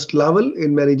down, lowest level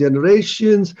in many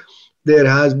generations. There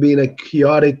has been a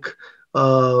chaotic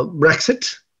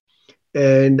Brexit.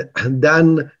 And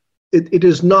then it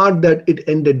is not that it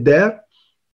ended there.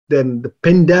 Then the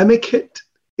pandemic hit.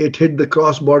 It hit the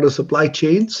cross-border supply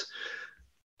chains.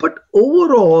 But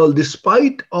overall,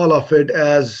 despite all of it,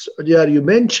 as you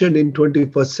mentioned, in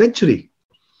 21st century,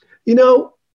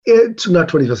 it's not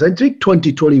 21st century,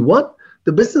 2021,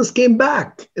 the business came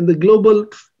back and the global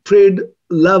trade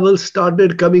levels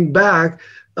started coming back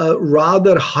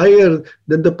rather higher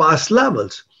than the past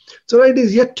levels. So it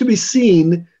is yet to be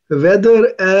seen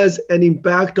whether as an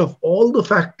impact of all the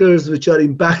factors which are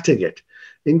impacting it,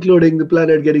 including the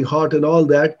planet getting hot and all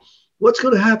that, what's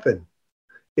going to happen?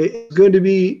 It's going to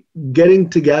be getting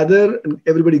together and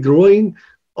everybody growing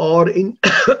or in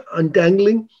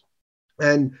untangling.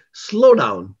 and slow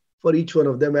down for each one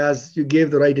of them, as you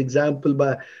gave the right example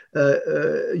by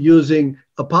using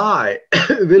a pie.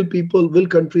 Will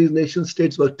countries, nation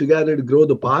states work together to grow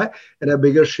the pie and a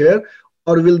bigger share?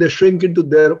 Or will they shrink into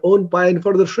their own pie and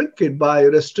further shrink it by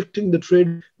restricting the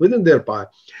trade within their pie?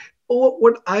 Or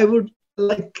what I would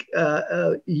like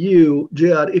you,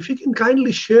 JR, if you can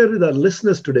kindly share with our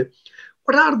listeners today,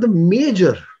 what are the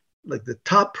major, like the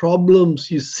top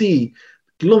problems you see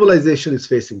globalization is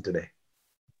facing today?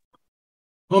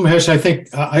 Well, Mahesh, I think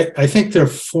there are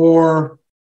four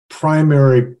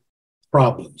primary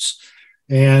problems,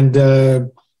 and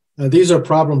these are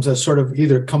problems that sort of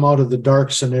either come out of the dark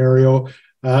scenario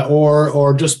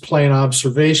or just plain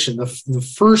observation. The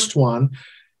first one,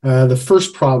 the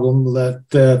first problem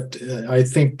that I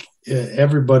think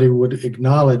everybody would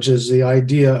acknowledge is the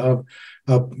idea of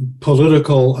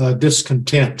political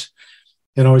discontent.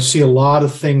 You know, we see a lot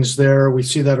of things there. We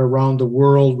see that around the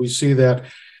world. We see that.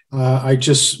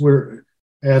 We're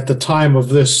at the time of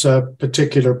this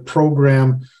particular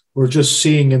program, we're just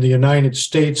seeing in the United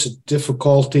States a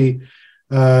difficulty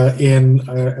in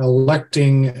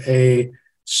electing a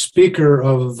Speaker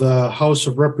of the House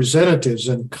of Representatives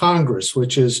and Congress,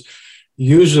 which is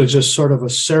usually just sort of a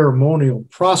ceremonial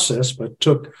process, but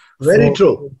took very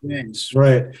true days,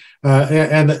 right?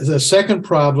 And the second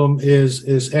problem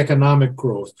is economic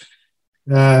growth.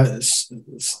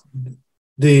 Since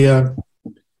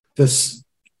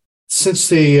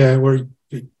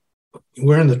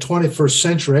we're in the 21st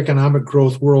century, economic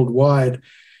growth worldwide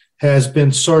has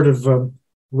been sort of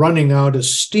running out of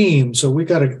steam. So we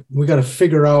got to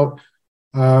figure out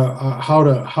how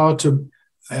to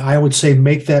I would say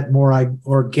make that more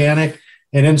organic.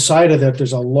 And inside of that,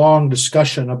 there's a long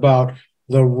discussion about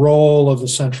the role of the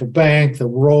central bank, the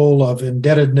role of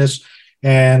indebtedness,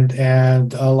 and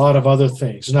a lot of other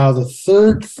things. Now, the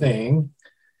third thing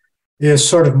is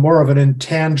sort of more of an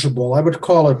intangible, I would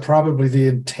call it probably the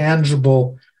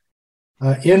intangible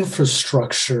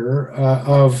infrastructure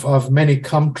of many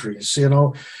countries. You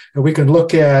know, we can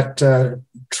look at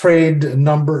trade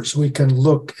numbers, we can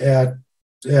look at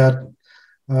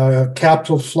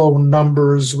capital flow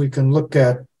numbers, we can look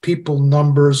at people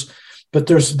numbers, but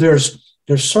there's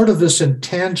sort of this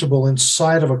intangible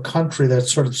inside of a country that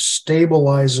sort of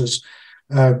stabilizes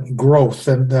growth,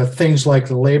 and things like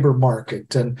the labor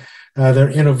market and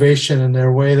their innovation and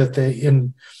their way that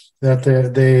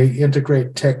they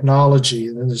integrate technology,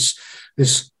 and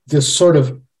this sort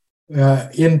of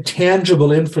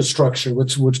intangible infrastructure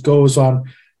which goes on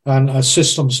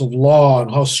systems of law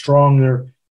and how strong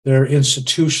their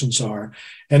institutions are.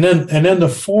 And then the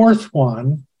fourth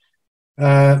one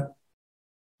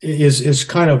is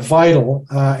kind of vital,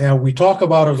 and we talk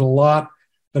about it a lot,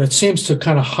 but it seems to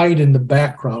kind of hide in the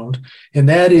background, and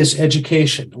that is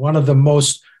education. One of the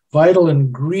most vital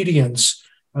ingredients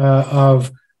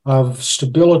of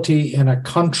stability in a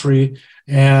country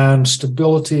and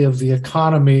stability of the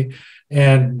economy,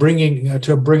 and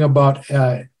bring about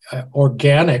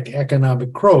organic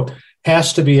economic growth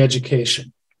has to be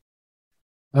education.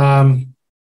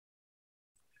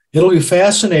 It'll be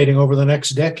fascinating over the next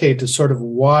decade to sort of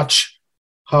watch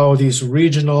how these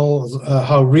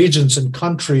how regions and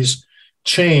countries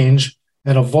change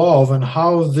and evolve, and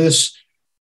how this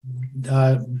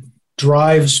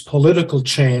drives political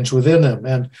change within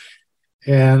them.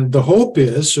 And the hope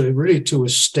is really to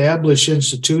establish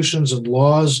institutions and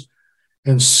laws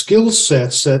and skill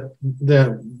sets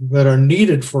that are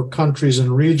needed for countries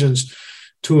and regions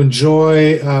to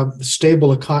enjoy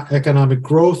stable economic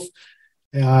growth,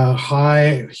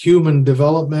 high human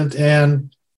development,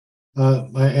 and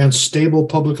stable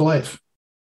public life.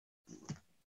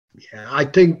 Yeah, I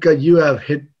think you have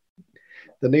hit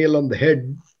the nail on the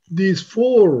head. These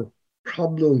four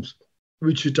problems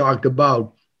which you talked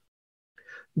about,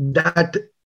 that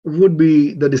would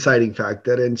be the deciding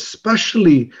factor, and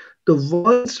especially the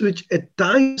ones which at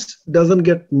times doesn't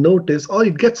get noticed, or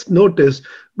it gets noticed,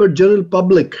 but general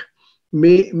public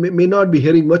may not be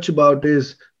hearing much about,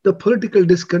 is the political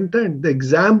discontent. The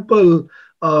example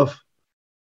of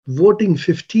voting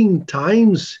 15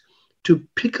 times to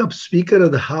pick up Speaker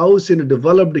of the House in a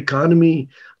developed economy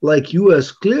like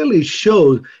US clearly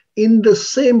shows in the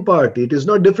same party, it is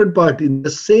not different party, in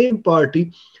the same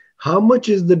party, how much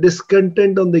is the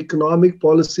discontent on the economic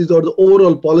policies or the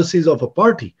overall policies of a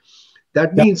party.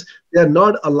 That means they are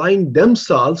not aligned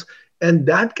themselves, and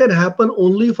that can happen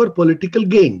only for political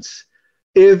gains.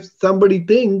 If somebody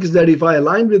thinks that if I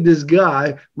align with this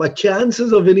guy, my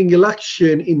chances of winning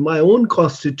election in my own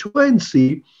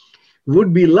constituency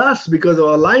would be less because I'm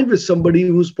aligned with somebody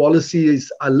whose policy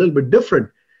is a little bit different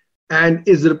and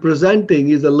is a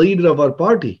leader of our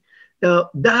party. Now,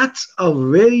 that's a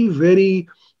very, very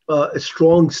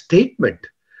strong statement.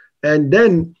 And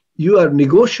then you are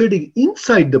negotiating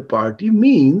inside the party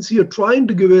means you're trying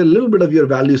to give a little bit of your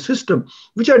value system,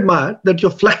 which I admire that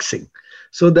you're flexing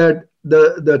so that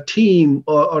the team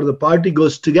or the party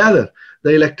goes together,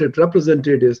 the elected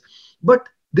representatives. But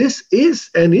this is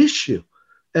an issue.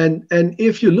 And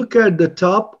if you look at the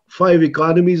top 5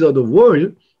 economies of the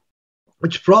world,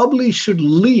 which probably should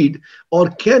lead or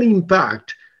can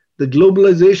impact the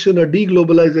globalization or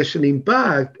deglobalization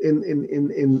impact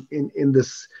in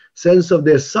this sense of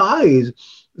their size,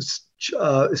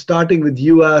 starting with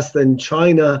US, then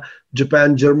China,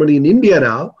 Japan, Germany, and India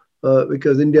now,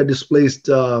 because India displaced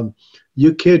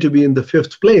UK to be in the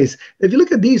 5th place. If you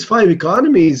look at these 5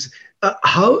 economies,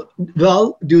 how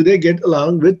well do they get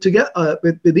along with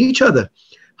each other?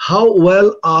 How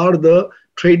well are the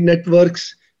trade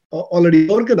networks already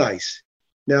organized?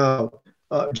 Now,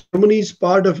 Germany is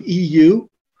part of EU,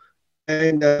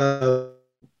 and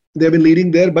they've been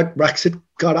leading there, but Brexit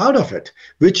got out of it,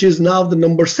 which is now the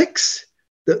number 6.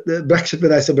 The Brexit,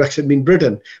 when I say Brexit, mean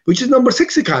Britain, which is number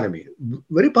 6 economy,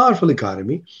 very powerful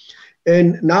economy.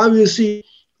 And now you see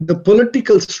the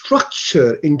political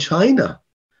structure in China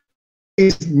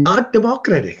is not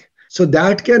democratic. So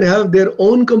that can have their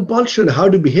own compulsion how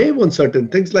to behave on certain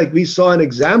things. Like we saw an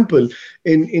example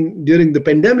in during the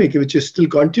pandemic, which is still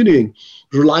continuing,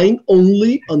 relying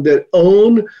only on their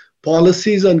own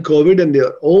policies on COVID and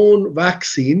their own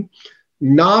vaccine,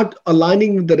 not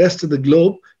aligning with the rest of the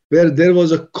globe, where there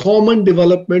was a common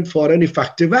development for an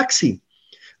effective vaccine.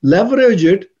 Leverage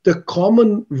it, the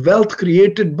commonwealth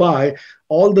created by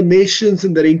all the nations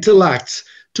and their intellects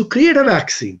to create a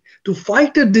vaccine, to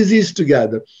fight a disease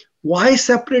together. Why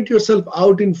separate yourself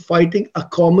out in fighting a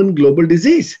common global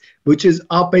disease, which is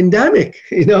a pandemic?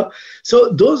 So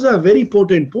those are very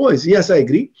potent points. Yes, I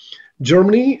agree.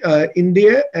 Germany,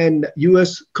 India, and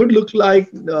US could look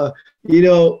like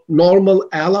normal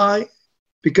ally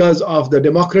because of the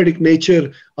democratic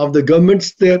nature of the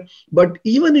governments there. But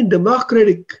even in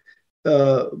democratic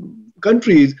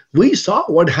countries, we saw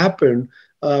what happened.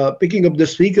 Picking up the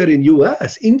speaker in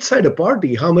US, inside a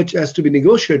party, how much has to be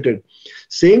negotiated.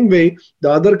 Same way,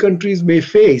 the other countries may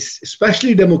face,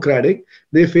 especially democratic,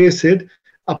 they face it,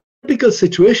 a political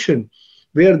situation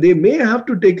where they may have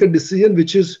to take a decision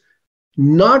which is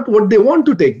not what they want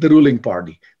to take, the ruling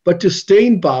party, but to stay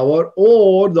in power,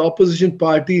 or the opposition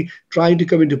party trying to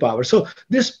come into power. So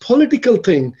this political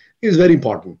thing is very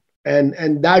important,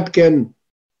 and that can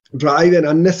drive an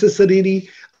unnecessary,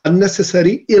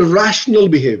 irrational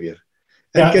behavior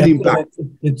and can impact.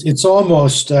 It's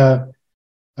almost,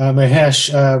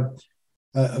 Mahesh,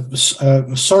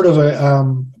 sort of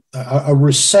a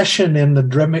recession in the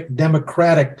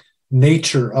democratic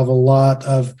nature of a lot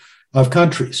of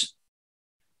countries.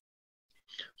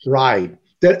 Right.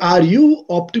 That are you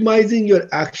optimizing your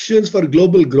actions for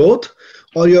global growth,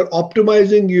 or you're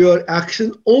optimizing your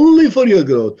action only for your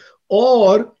growth?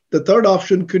 Or the third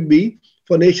option could be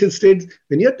for nation states,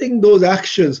 when you're taking those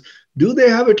actions, do they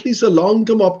have at least a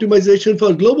long-term optimization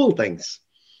for global things?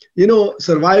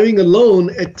 Surviving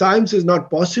alone at times is not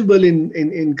possible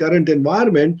in current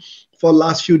environment for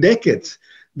last few decades.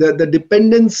 The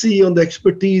dependency on the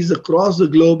expertise across the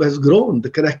globe has grown. The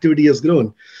connectivity has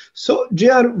grown. So,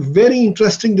 JR, very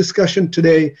interesting discussion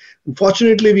today.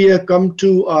 Unfortunately, we have come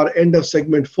to our end of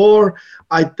segment 4.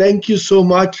 I thank you so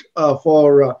much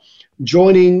for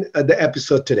joining the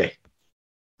episode today.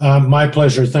 My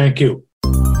pleasure. Thank you.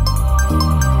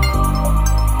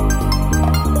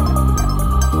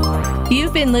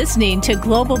 You've been listening to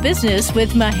Global Business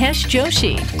with Mahesh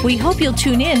Joshi. We hope you'll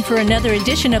tune in for another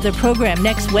edition of the program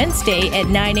next Wednesday at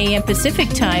 9 a.m. Pacific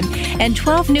Time and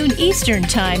 12 noon Eastern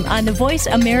Time on the Voice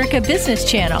America Business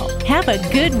Channel. Have a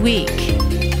good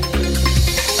week.